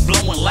fast,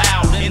 blowing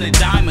loud in a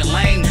diamond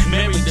lane.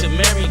 Married to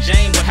Mary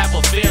Jane, but have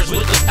affairs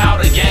with the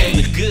powder game.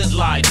 The good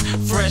life,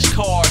 fresh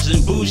cars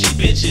and bougie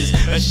bitches.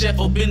 A chef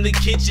up in the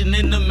kitchen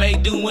and the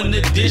maid doing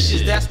the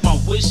dishes. That's my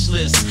wish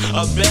list,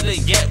 or better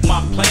yet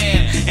my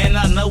plan. And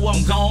I know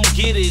I'm gon'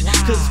 get it,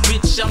 cause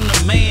bitch I'm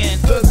the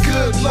man. The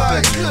good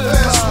life,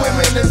 fast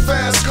women and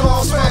fast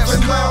cars,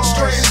 pumping loud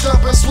strains,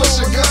 jumping,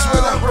 swishing guns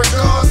without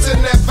regards in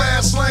that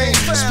fast lane.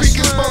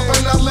 Speakers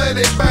bumping, I let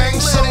it bang,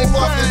 so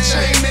off the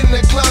chain in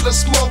the cloud of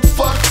smoke.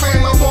 Fuck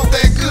fame, I want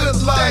that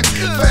good life.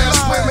 Fast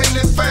women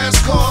and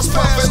fast cars,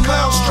 pumping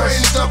loud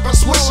strains, jumping,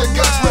 swishing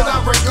guns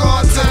without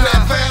regards in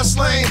that fast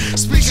lane.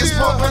 Speakers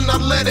bumping, I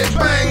let it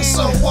bang,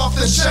 so off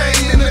the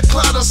chain in the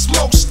cloud of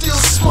smoke. Still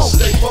smoke.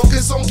 Stay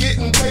focused on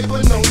getting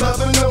paper, no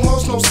loving, no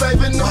hoes, no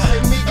saving, no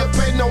pay me to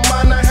pay no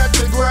mind. I had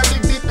to grind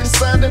it deep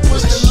inside and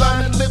push the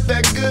line and live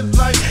that good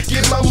life.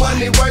 Get my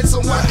money right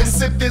so I can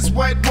sip this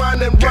white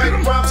wine and write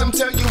rhymes and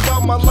tell you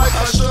about my life.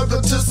 I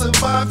struggle to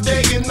survive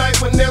day and night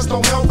when there's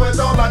no help at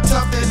all. I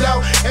toughed it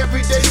out.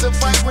 Every day's a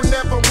fight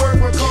whenever work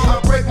will call. I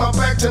break my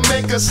back to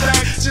make a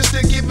stack just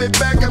to give it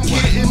back. I'm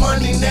getting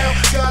money now.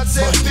 God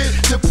said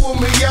fit to pull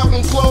pull me out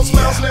and close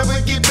mouths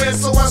never get bent,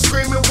 so I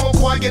scream and won't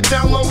quiet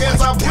down long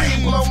as I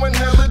breathe. Blowing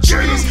hella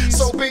trees,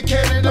 so big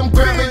headed I'm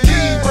grabbing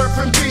key. Birth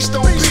beast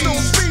on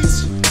beats.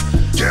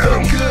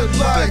 The good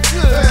life,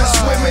 fast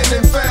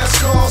women and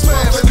fast cars,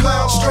 bumping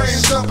loud,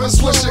 strange jumping,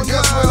 swishing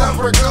guns without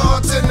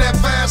regards in that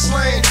fast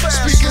lane.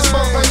 Speakers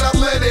bumping, I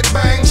let it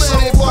bang, so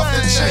off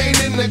the chain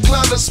in the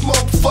cloud of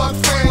smoke. Fuck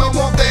fame, I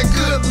want that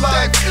good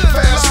life.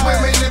 Fast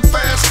women and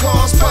fast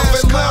cars,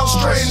 bumping loud,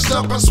 strange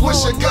jumping,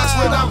 swishing guns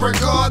without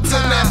regards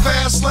in that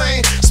fast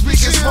lane.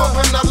 Speakers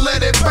bumping, I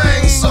let it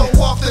bang, so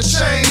off the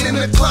chain in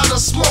the cloud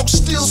of smoke,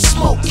 still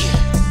smoking.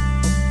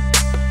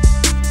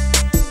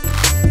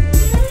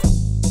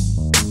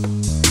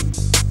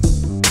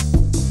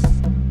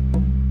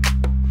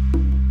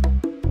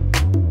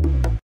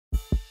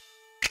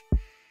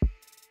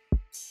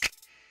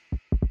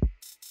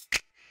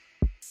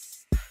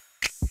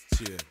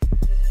 Yeah.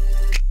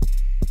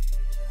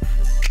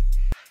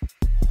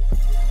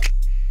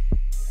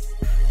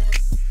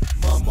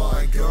 My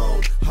mind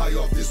gone, high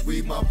off this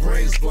weed, my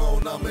brain's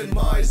blown. I'm in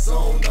my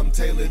zone, I'm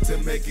tailored to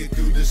make it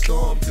through the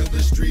storm. Till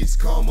the streets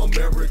calm,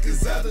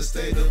 America's at a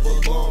state of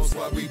alarms.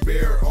 While we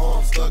bear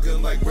arms,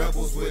 thugging like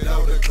rebels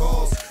without a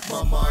cause.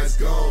 My mind's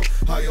gone,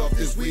 high off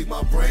this weed,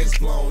 my brain's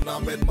blown.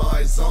 I'm in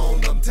my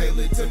zone, I'm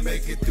tailored to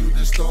make it through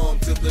the storm.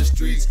 Till the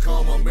streets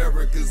calm,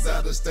 America's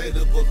at a state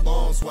of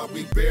alarms. While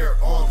we bear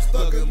arms,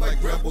 thugging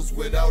like rebels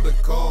without a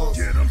cause.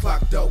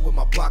 Clock dough with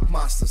my block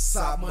monster.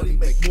 Side money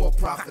make more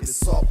profit.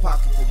 It's all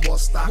pocket for more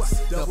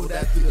stocks. Double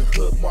that through the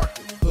hood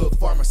market. Hood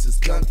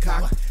pharmacist gun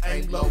cock.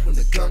 Aim low in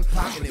the gun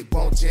clock and they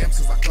bone jams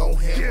cause I go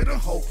ham with the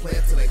whole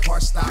plan till they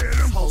heart stop.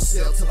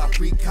 Wholesale till I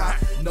pre-cop.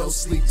 No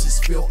sleep,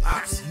 just feel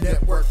ops.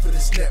 Network for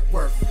this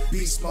network.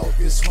 Beast mode,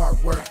 this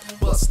hard work.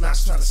 Bust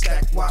knots trying to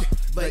stack wop.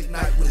 Late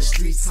night when the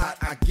streets hot,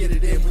 I get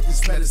it in with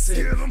this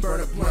medicine.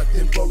 Burn a blunt,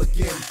 then roll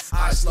again.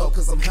 Eyes low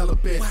cause I'm hella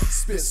bent.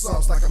 Spit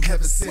songs like I'm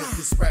heaven sent.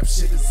 This rap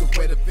shit is a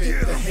way to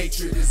vent. The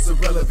hatred is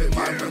irrelevant,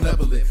 my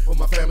malevolent. For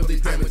my family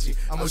damaging,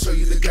 I'ma show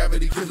you the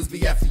gravity. Killers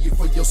be after you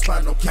for your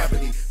spinal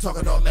cavity.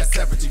 Talking all that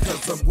savagey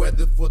cause I'm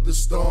weathered for the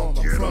storm.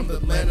 I'm from the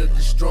land of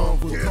the strong.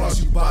 Will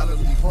cause you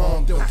bodily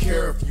harm. Don't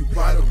care if you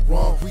right or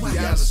wrong. We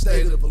got a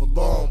state of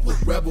alarm. The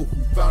rebel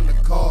who found the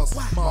cause.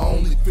 My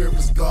only fear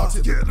is God.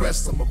 To the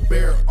rest I'm a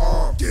bare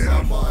arm.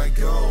 My mind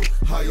gone,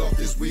 high off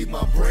this weed,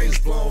 my brain's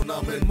blown.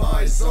 I'm in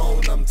my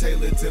zone, I'm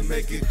tailored to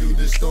make it through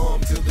the storm.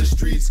 Till the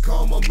streets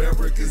calm,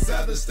 America's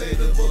at a state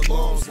of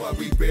alarms. While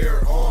we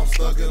bear arms,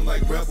 thugging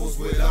like rebels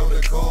without a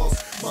cause.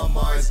 My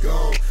mind's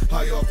gone,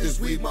 high off this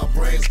weed, my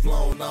brain's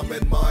blown. I'm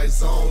in my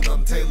zone,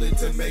 I'm tailored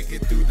to make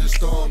it through the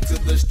storm. Till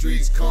the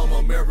streets calm,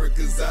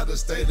 America's at a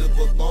state of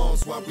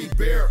alarms. While we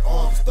bear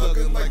arms,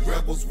 thugging like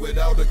rebels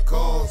without a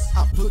cause.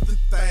 I put the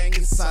thing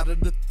inside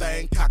of the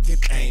thing, cock and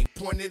aim,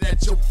 point it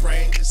at your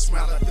brain, just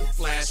smile at the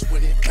flash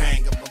when it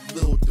bang. I'm a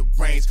little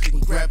deranged.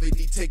 When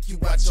gravity take you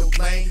out your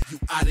lane, you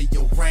out of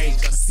your range.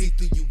 I see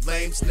through you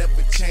lames,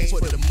 never change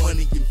for the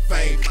money and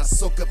fame. I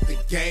soak up the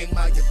game,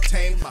 I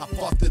obtain my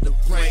fault to the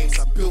brains.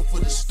 I built for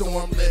the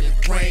storm, let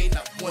it rain.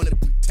 I wanna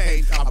be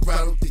tamed. I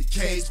rattled the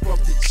cage,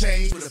 broke the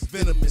chains with a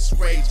venomous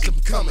rage. I'm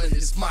coming,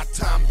 it's my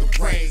time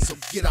to reign, so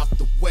get out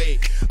the way.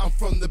 I'm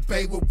from the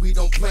bay where we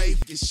don't play,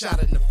 get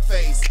shot in the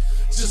face.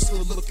 Just for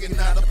looking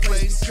out of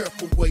place,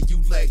 careful where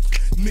you lay.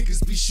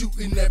 Niggas be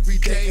shooting every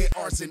day,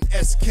 ARs and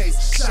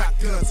SKs,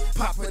 shotguns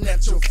popping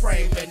at your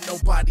frame, and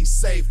nobody's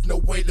safe. No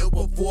way to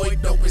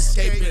avoid, no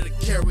escape, better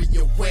carry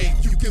your weight.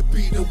 You could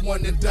be the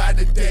one to die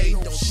today,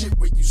 don't shit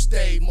where you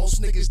stay.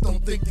 Most niggas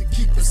don't think to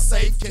keep it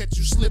safe. Catch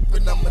you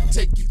slipping, I'ma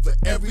take you for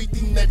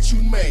everything that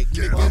you make,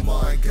 nigga. My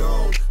mind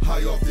gone,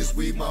 high off this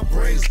weed, my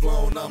brain's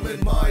blown. I'm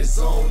in my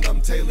zone,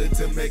 I'm tailored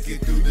to make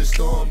it through the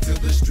storm. Till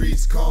the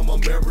streets calm,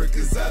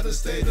 America's at a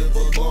state of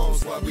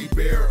alarms. While we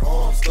bear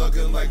arms,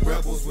 thugging like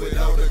rebels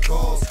without a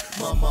cause.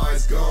 My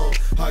mind's gone,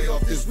 high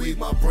off this weed,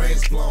 my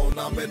brain's blown.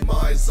 I'm in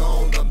my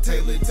zone, I'm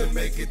tailored to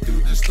make it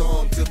through the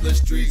storm. Till the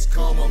streets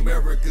calm,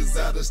 America's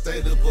at a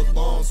state of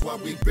alarms. While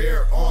we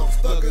bear arms,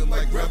 thugging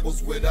like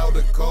rebels without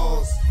a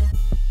cause.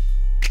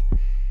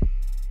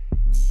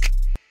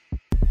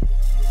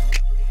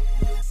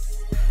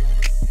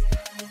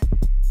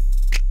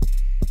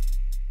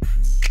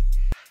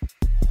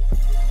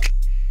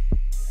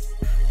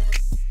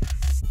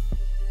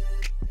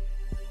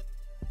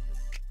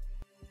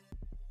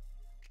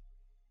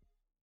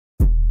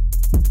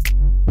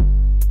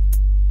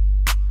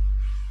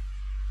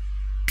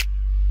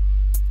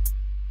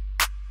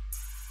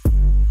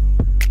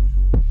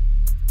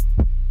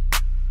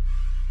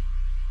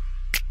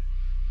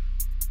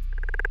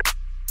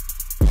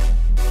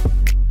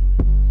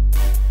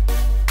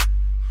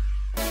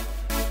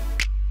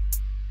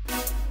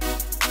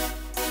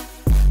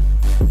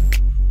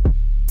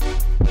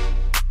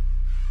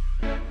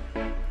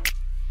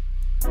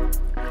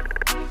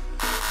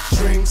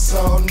 Drinks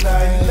all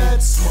night,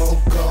 let's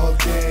smoke all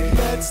day.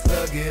 Let's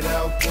thug it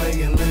out,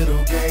 playing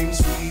little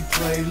games we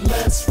play.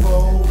 Let's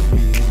roll,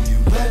 me and you,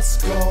 let's let's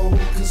go,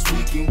 cause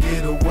we can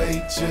get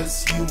away,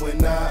 just you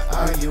and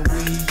I and we,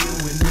 you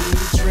and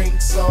me.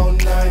 Drinks all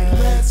night,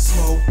 let's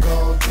smoke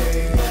all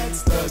day,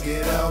 let's thug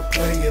it out,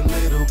 playing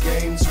little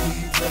games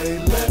we play.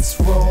 Let's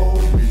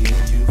roll, me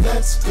and you,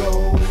 let's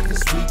go,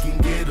 cause we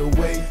can get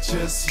away,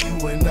 just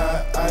you and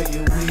I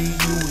and we,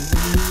 you and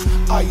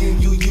me. I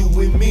and you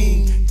and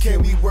me.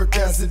 Can we work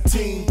as a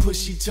team,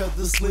 push each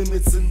other's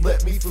limits and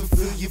let me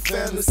fulfill your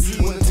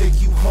fantasy? Wanna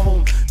take you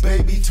home,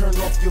 baby, turn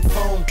off your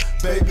phone,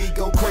 baby,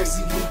 go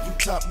crazy. When you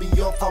top me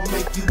off, I'll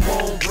make you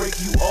moan, break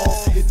you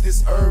off. Hit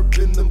this herb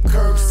in them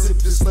curves, sip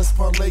this, let's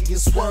parlay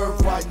and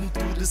swerve. Riding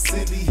through the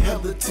city,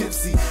 hella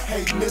tipsy.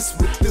 Hey, miss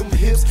with them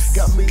hips,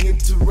 got me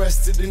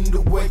interested in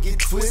the way it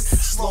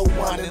twists. Slow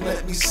winding,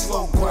 let me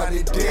slow grind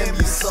it. Damn,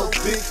 you so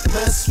thick.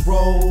 Let's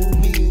roll,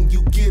 me and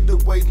you get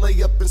away,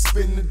 lay up and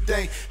spend the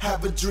day.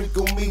 Have a drink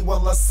on me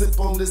while I sip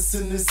on this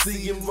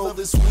Hennessy and roll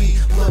this weed.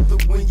 Love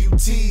it when you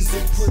tease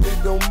and put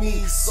it on me.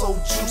 So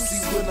juicy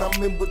when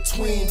I'm in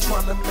between,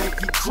 trying to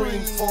make you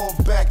cream. Fall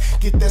back,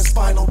 get that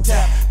spinal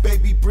tap,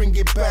 baby, bring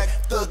it back,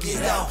 thug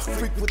it out,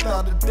 freak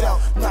without a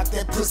doubt, knock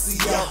that pussy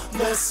out.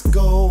 Let's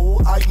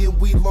go, I and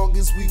we, long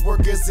as we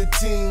work as a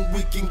team,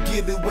 we can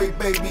get away,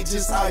 baby,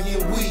 just I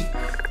and we,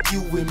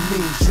 you and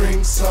me.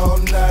 Drinks all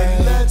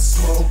night, let's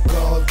smoke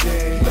all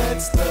day,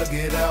 let's thug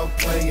it out,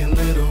 playing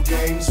little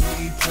games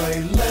we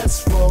play.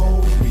 Let's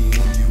roll, me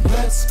and you,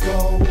 let's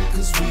go,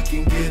 cause we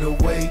can get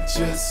away,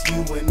 just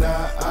you and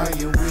I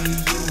and we,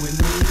 you and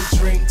me.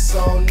 Drinks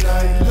all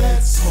night,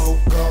 let's smoke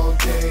all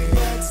day,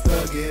 let's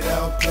thug it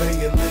out,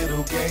 playing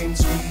little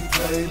games we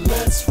play.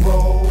 Let's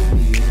roll,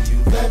 me and you,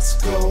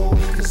 let's go,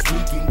 cause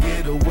we can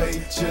get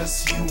away,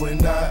 just you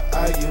and I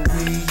and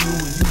we, you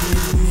and you.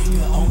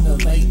 Nigga on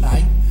the late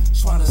night,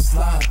 tryna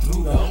slide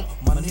through though.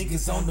 My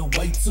niggas on the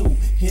way too.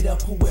 Hit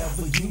up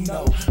whoever you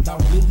know.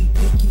 Not really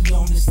picky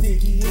on the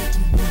sticky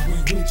icky.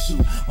 We bring with you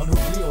on the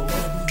real.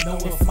 Let me know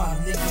if my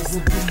niggas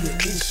will be an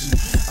issue.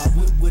 I'm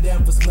with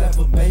whatever's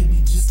clever,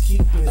 baby. Just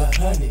keep it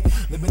 100.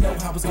 Let me know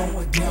how it's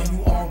going down.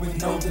 You already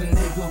know that a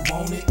nigga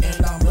want it,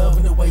 and I'm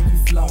loving the way you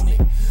flown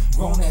it.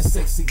 Grown that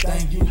sexy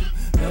thing, you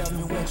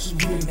loving what you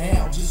hear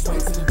now. Just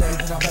wait till the day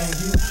that I bang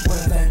you.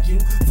 Wanna thank you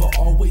for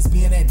always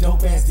being that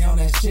dope ass down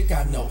that chick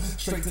I know.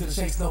 Straight to the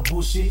chase, no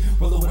bullshit.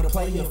 Rollin' with a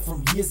player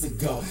from years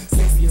ago.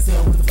 Sexy as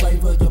hell with the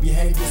flavor. Your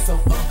behavior so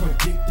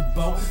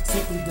unpredictable.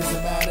 Simply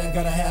doesn't matter.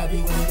 Gotta have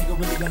you when a nigga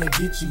really gonna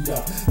get you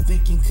though.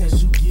 Thinking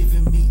cause you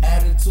giving me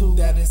attitude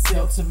that is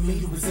hell to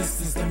me.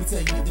 Resistance, let me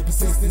tell you, the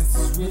persistence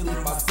is really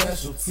my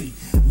specialty.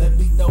 Let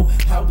me know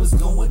how it's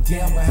going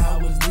down and how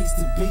it needs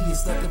to be.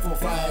 It's looking for a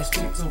fly ass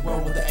chick to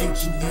roll with the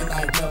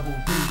HUNIDD.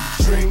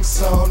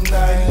 Drinks all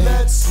night,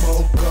 let's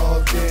smoke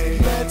all day,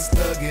 let's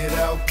thug it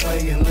out,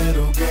 playing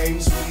little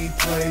games we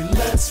play.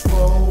 Let's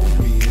roll,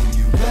 me and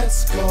you,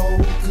 let's go,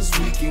 cause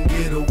we can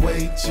get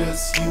away,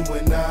 just you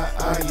and I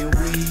and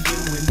we, you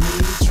and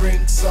me.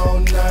 Drinks all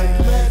night,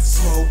 let's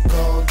smoke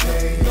all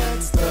day,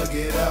 let's thug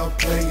it out,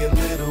 playing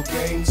little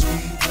games we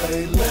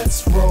play.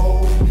 Let's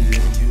roll, me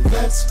and you,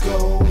 let's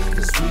go,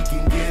 cause we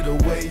can get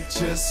away,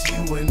 just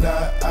you and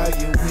I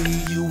and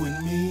we, you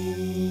and me.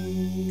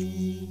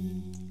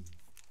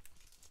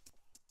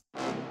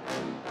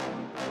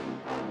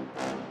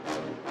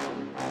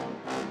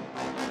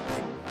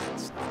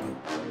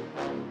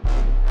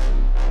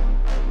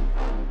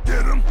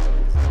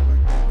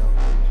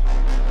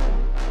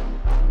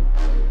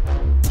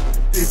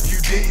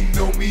 Didn't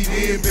know me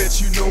then, bet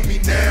you know me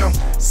now.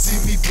 See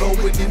me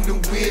blowing in the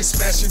wind,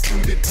 smashing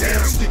through the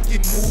town.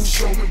 Sticking moves,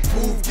 show and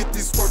prove, get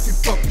this working,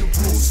 fuck the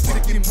rules.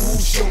 Sticking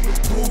moves, show and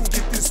prove,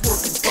 get this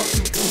working, fuck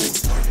the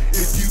rules.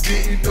 If you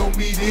didn't know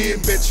me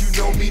then, bet you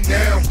know me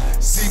now.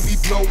 See me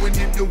blowing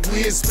in the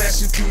wind,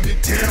 smashing through the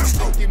town.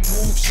 Sticking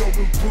moves, show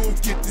and prove,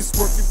 get this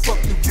working, fuck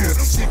the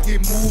rules.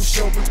 Sticking moves,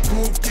 show and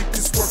prove, get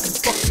this working,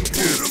 fuck the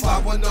rules.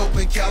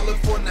 510 in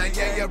California,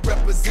 yeah, I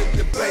represent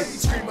the Bay.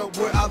 Screaming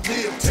where I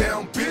live,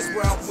 town bitch,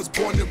 where I was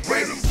born and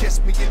raised.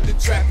 Catch me in the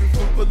traffic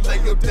from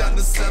Vallejo down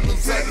to San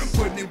Jose.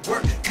 Putting in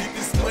work, need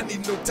this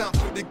money, no time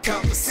for the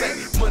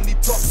conversation. Money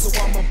talk, so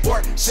I'm a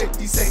bark. Shake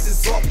these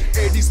haters off,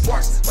 air these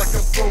sparks like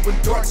I'm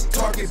throwing darts.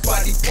 Target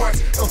body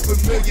parts,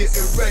 unfamiliar,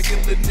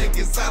 irregular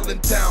niggas.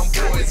 Island town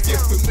boys, get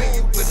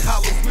familiar with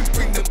hollows. We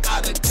bring them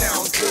out of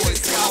town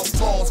boys.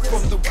 Outlaws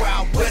from the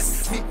Wild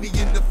West, meet me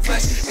in the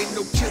flesh. Ain't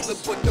no killer,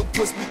 but no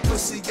push me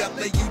pussy. I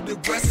lay you the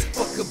rest.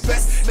 Fuck a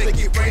best, make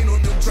it rain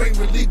on them drain,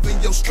 relieving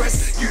your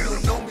stress. You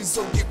don't know me,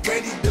 so get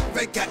ready to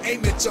fake. I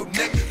aim at your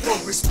neck for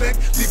respect.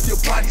 Leave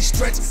your body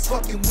stretched,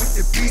 fucking with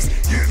the beast.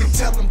 You can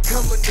tell I'm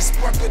coming to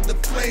sparking the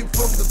flame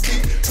from the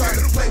beat. Try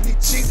to play me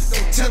cheap,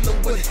 don't tell them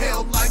what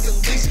hell I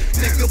unleash.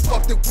 Nigga,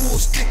 fuck the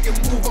rules, stick and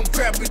move, I'm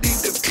gravity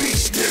the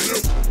beach,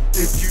 nigga.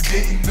 If you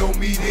didn't know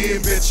me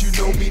then, bet you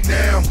know me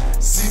now.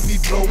 See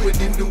me blowing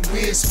in the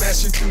wind,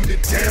 smashing through the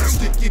town.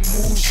 Sticking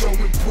moves, show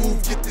and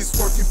prove, get this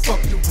working,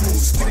 fuck the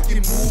rules.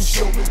 Sticking moves,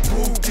 show and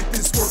prove, get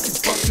this working,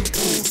 fuck the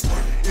rules.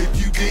 If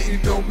you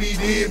didn't know me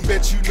then,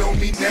 bet you know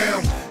me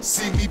now.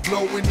 See me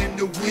blowing in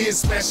the wind,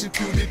 smashing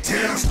through the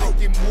town.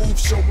 Stick and move,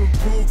 show and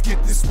prove, get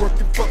this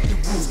working, fuck the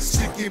rules.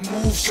 Stick and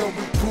move, show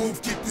and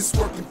prove, get this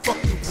working, fuck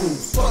the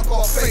rules. Fuck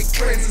all fake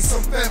friends and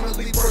some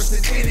family worse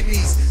than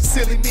enemies.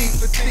 Silly me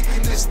for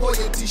thinking this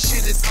loyalty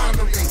shit is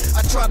honoring.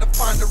 I try to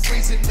find a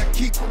reason to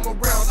keep them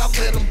around, I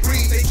let them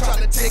breathe. They try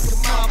to take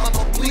them out,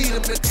 I'ma bleed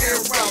them and air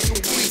out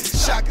the weed.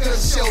 Shotgun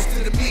shells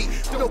to the meat,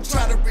 don't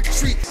try to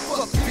retreat.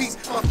 Fuck peace,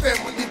 my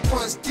family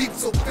runs deep,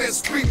 so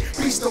fast street.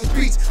 Beast on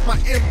beats, my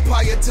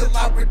empire till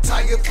I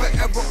retire.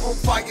 Forever on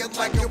fire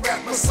like a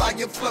rap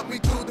messiah. Flood me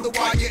through the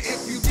wire.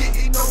 If you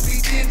didn't know me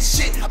then,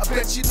 shit, I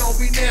bet you know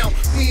me now.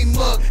 Mean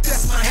mug,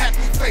 that's my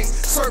happy face.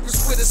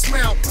 Service with a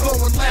smile,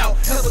 blowing loud.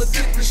 Hella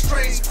different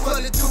strains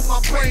flooded through my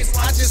brains.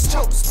 I just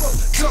choke,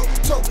 spoke,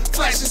 toe,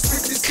 flash and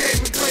spit this game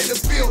and play the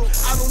field.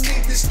 I don't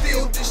need this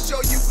steel to show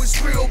you it's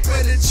real.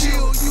 Better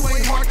chill, you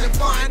ain't hard to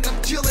find. I'm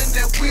killing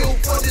that wheel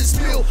for this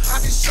meal. I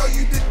can show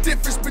you the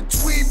difference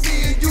between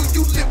me and you.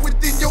 You live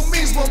within your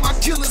means while my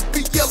killers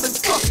be yelling,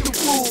 fuck the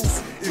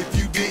rules. If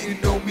you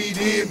didn't know me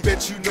then,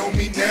 bet you know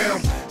me now.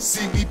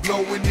 See me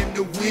blowing in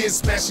the wind,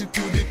 smashing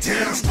through the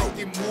town. Stroke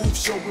and move,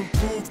 show and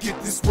prove, get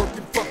this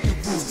working, fuck the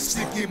rules.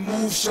 Stick and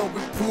move, show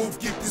and prove,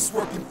 get this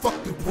working,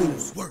 fuck the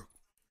rules. Work.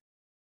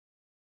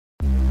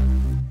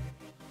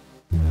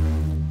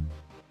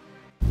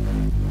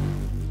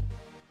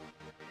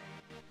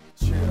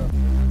 Chill.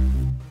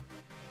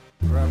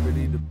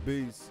 Gravity the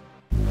beast.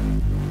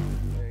 Man,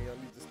 y'all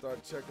need to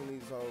start checking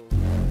these hoes,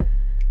 man.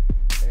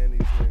 And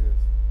these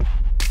niggas.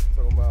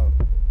 Talking about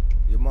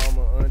your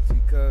mama,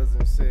 auntie,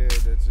 cousin said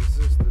that your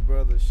sister,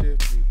 brother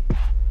shifty.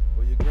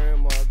 Well, your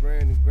grandma,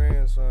 granny,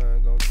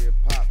 grandson gonna get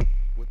popped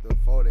with the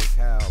 40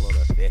 cal or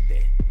the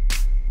 50.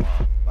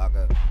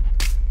 Motherfucker.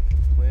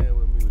 Playing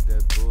with me with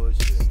that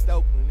bullshit.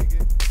 Stokely,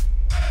 nigga.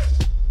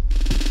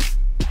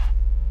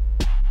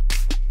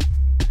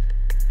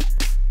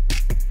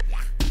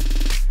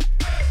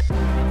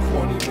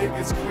 Corny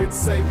niggas quit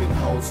saving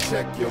hoes,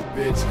 check your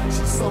bitch.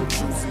 She so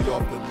juicy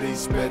off the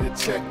leash, better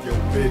check your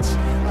bitch.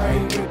 I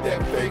ain't with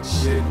that fake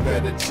shit,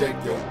 better check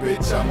your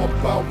bitch. I'm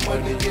about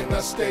money and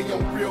I stay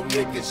on real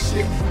nigga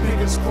shit.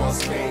 Niggas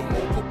cross game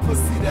over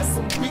pussy, that's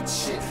some weak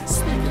shit.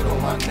 Speaking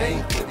on my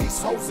name for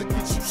these hoes that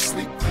get you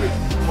sleep quick.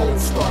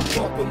 Hoes start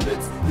bumping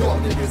lips, y'all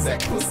niggas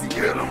act pussy.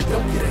 Don't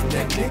get at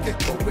that nigga,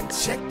 go and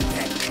check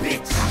that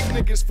bitch.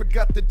 Niggas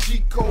forgot the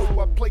G code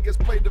while players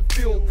play the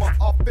field. My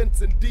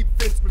offense and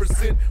defense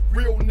present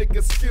real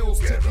nigga skills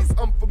to these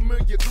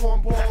unfamiliar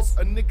cornballs.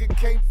 A nigga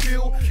can't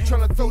feel.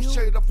 Tryna throw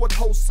shade off what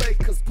hoes say,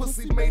 cause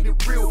pussy made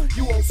it real.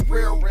 You on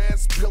square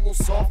ass, pillow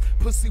soft,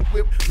 pussy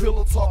whip,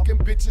 pillow talking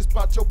bitches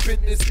about your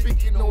business.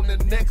 Speaking on the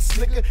next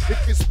nigga.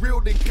 If it's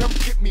real, then come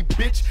get me,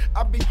 bitch.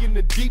 I be in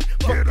the deep.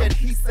 Fuck that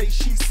he say,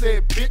 she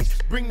said,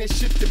 bitch. Bring that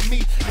shit to me.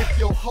 If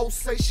your hoe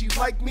say she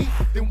like me,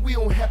 then we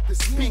don't have to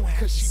speak,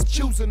 cause she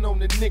choosing on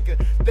the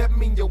nigga. That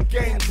mean your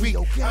game weak.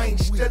 I ain't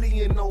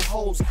studying no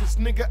hoes, cause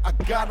nigga, I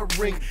got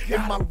a ring.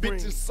 And my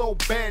bitch is so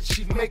bad,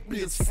 she make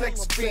me a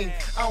sex fiend.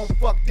 I don't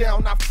fuck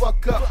down, I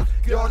fuck up.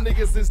 Y'all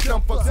niggas is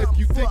dumb fucks. If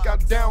you think I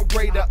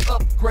downgrade or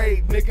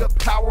upgrade, nigga,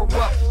 power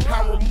up,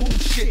 power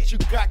move shit. You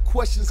got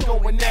questions, go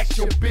and ask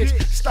your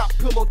bitch. Stop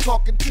pillow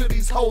talking to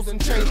these hoes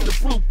and change the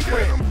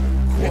blueprint.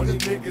 Corny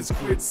niggas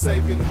quit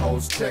saving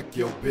hoes, check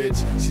your bitch.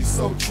 She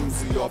so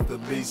juicy off the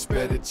leash,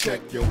 better check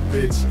your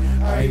bitch.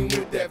 I ain't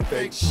with that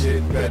fake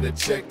shit, better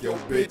check your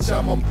bitch.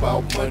 I'm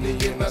about money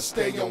and I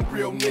stay on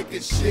real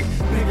nigga shit.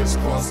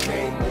 Niggas cross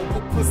game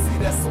over pussy,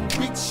 that's some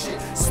weak shit.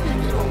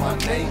 Speaking on my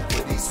name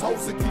for these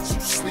hoes that get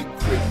you sleep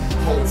quick.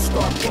 Hoes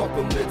start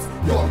bumping lips,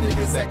 y'all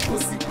niggas act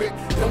pussy quick.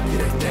 Don't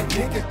get at that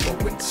nigga,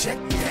 go and check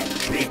that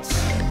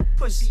bitch.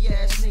 Pussy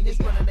ass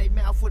niggas running they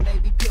mouth when they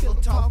be pillow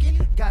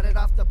talking. Got it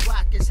off the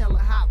block, it's hella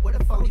hot with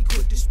a 40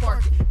 quick to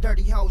spark it.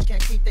 Dirty hoes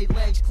can't keep their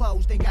legs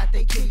closed, they got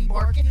they kitty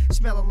barking.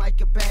 Smelling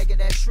like a bag of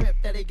that shrimp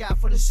that they got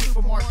for the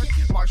supermarket.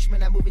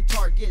 Marksman at moving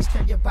targets,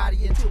 turn your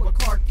body into a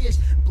carcass.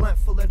 Blunt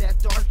full of that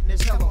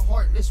darkness, hella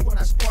heartless when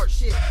I spark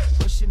shit.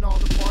 Pushing all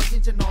the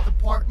bargains in all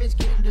departments,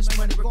 getting this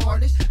money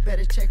regardless.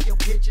 Better check your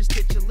bitches,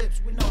 stitch your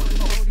lips with no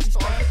hoes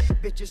started.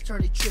 Bitches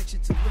turn their tricks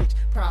into licks,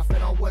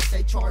 profit on what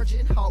they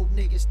charging. Whole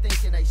niggas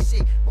thinking they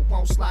sick, but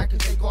won't slide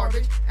cause they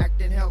garbage.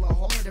 Acting hella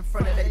hard in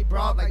front of they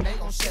broad like they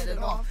gon' set it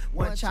off.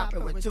 One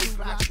chopping with 2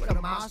 blocks with a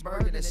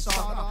Mossberg and it's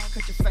sawed off.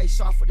 Cut your face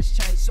off with this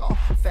chainsaw.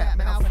 Fat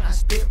mouth and I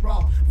spit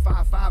raw.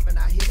 5'5" and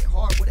I hit it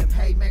hard with them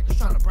haymakers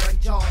trying to break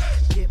jaws.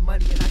 Get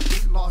money and I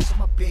get lost.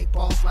 I'm a big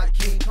boss like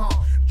King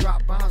Kong.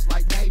 Drop bombs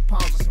like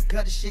napalm. Some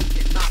gutter shit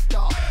get knocked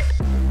off.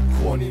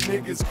 Corny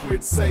niggas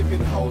quit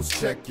saving hoes,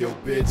 check your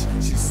bitch.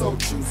 She so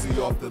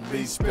juicy off the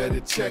leash, better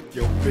check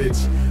your bitch.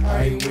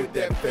 I ain't with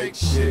that fake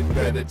shit,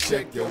 better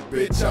check your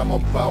bitch. I'm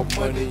about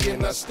money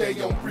and I stay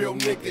on real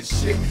nigga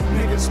shit.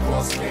 Niggas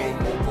cross game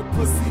over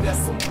pussy, that's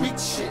some weak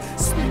shit.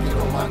 Speaking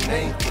on my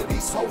name for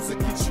these hoes that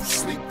get you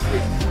sleep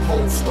quick.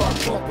 Hoes start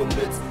bumping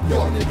lips,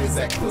 y'all niggas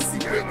act pussy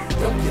quick.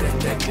 Don't get at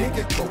that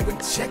nigga, go and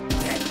check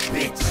that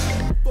bitch.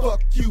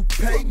 Fuck you,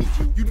 pay me.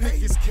 You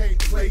niggas can't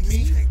play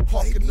me.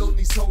 Hawking on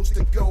these hoes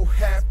to go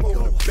half on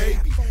the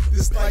baby.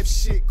 This life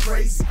shit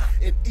crazy.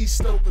 And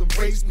East Oakland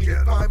raised me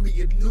to find me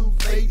a new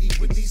lady.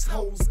 When these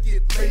hoes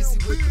get lazy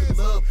with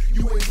the love,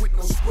 you ain't with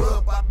no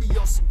scrub. I be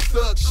on some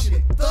thug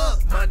shit.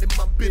 Minding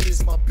my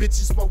business, my bitch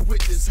is my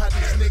witness. How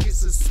these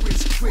niggas will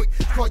switch quick.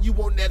 Call you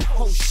on that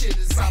whole shit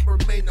as I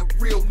remain a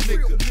real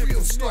nigga.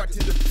 From start to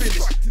the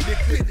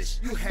finish.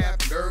 You have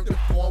nerve to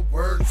form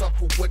words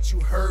off of what you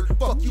heard.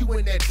 Fuck you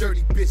and that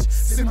dirty bitch.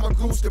 Send my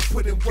goons to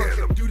put in work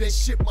and do that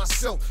shit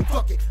myself.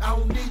 Fuck it, I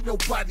don't need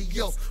nobody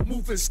else.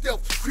 Moving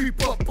stealth,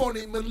 creep up on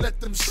him and let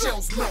them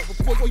shells melt.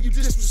 Before you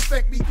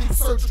disrespect me, think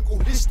surgical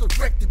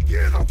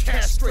hysterectomy. I'll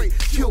castrate,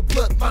 kill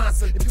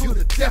bloodlines until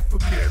the death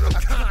of me.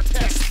 A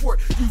contact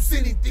sport, use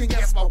anything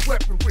as my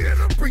weaponry.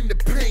 Bring the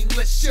pain,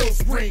 let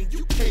shells rain.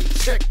 You can't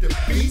check the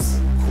beast.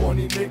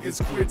 Corny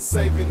niggas quit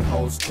saving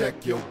hoes,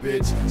 check your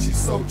bitch. She's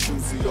so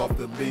choosy off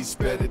the leash,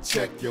 better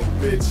check your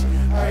bitch.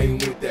 I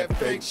ain't with that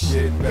fake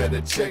shit,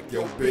 better check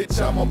your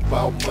bitch. I'm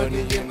about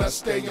money and I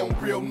stay on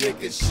real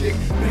nigga shit.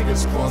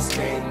 Niggas cross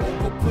game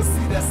over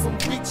pussy, that's some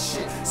weak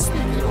shit.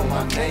 Speaking on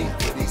my name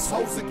for these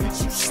hoes that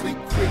get you sleep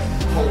quick.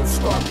 Hoes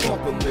start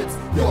bumping lips,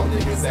 y'all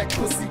niggas act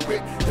pussy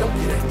quick. Don't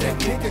get at that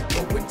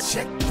nigga, go and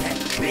check that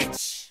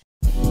bitch.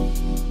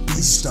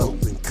 East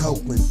Oakland,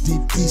 Copeland,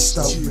 deep East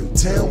Oakland,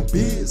 Town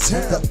Biz,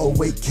 the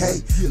OAK,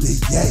 the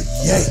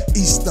yay.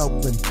 East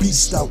Oakland,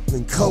 Beast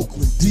Oakland,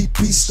 Copeland, deep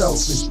East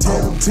Oakland,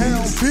 Town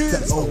Biz, the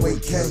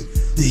OAK,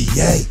 the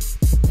yay.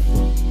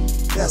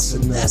 That's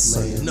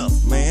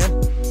enough, man.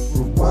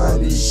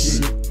 Rewind this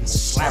shit and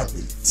slap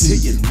it till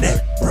your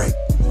neck break.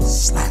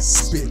 Slap,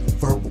 spit,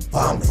 verbal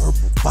vomit,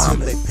 till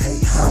they pay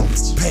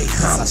homage.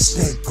 I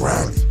stay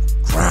grinding,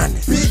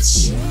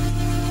 bitch.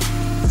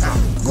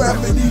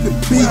 Gravity the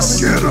beast,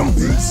 get him.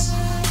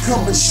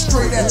 Coming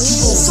straight at you,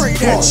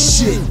 straight at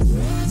shit.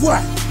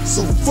 What?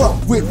 So fuck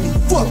with me.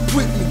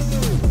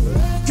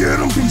 Get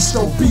him. Beast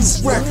on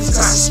Beast Records,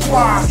 got a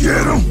squad.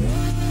 Get him.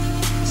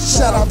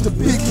 Shout out to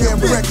Big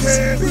Hand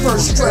Records,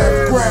 first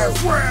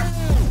draft grab.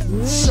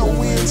 Show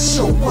in,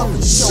 show up,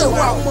 and show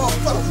out,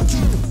 motherfucker.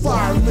 Keep the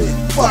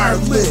fire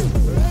lit.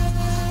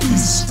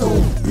 Beast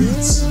on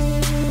Beats.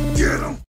 Get him.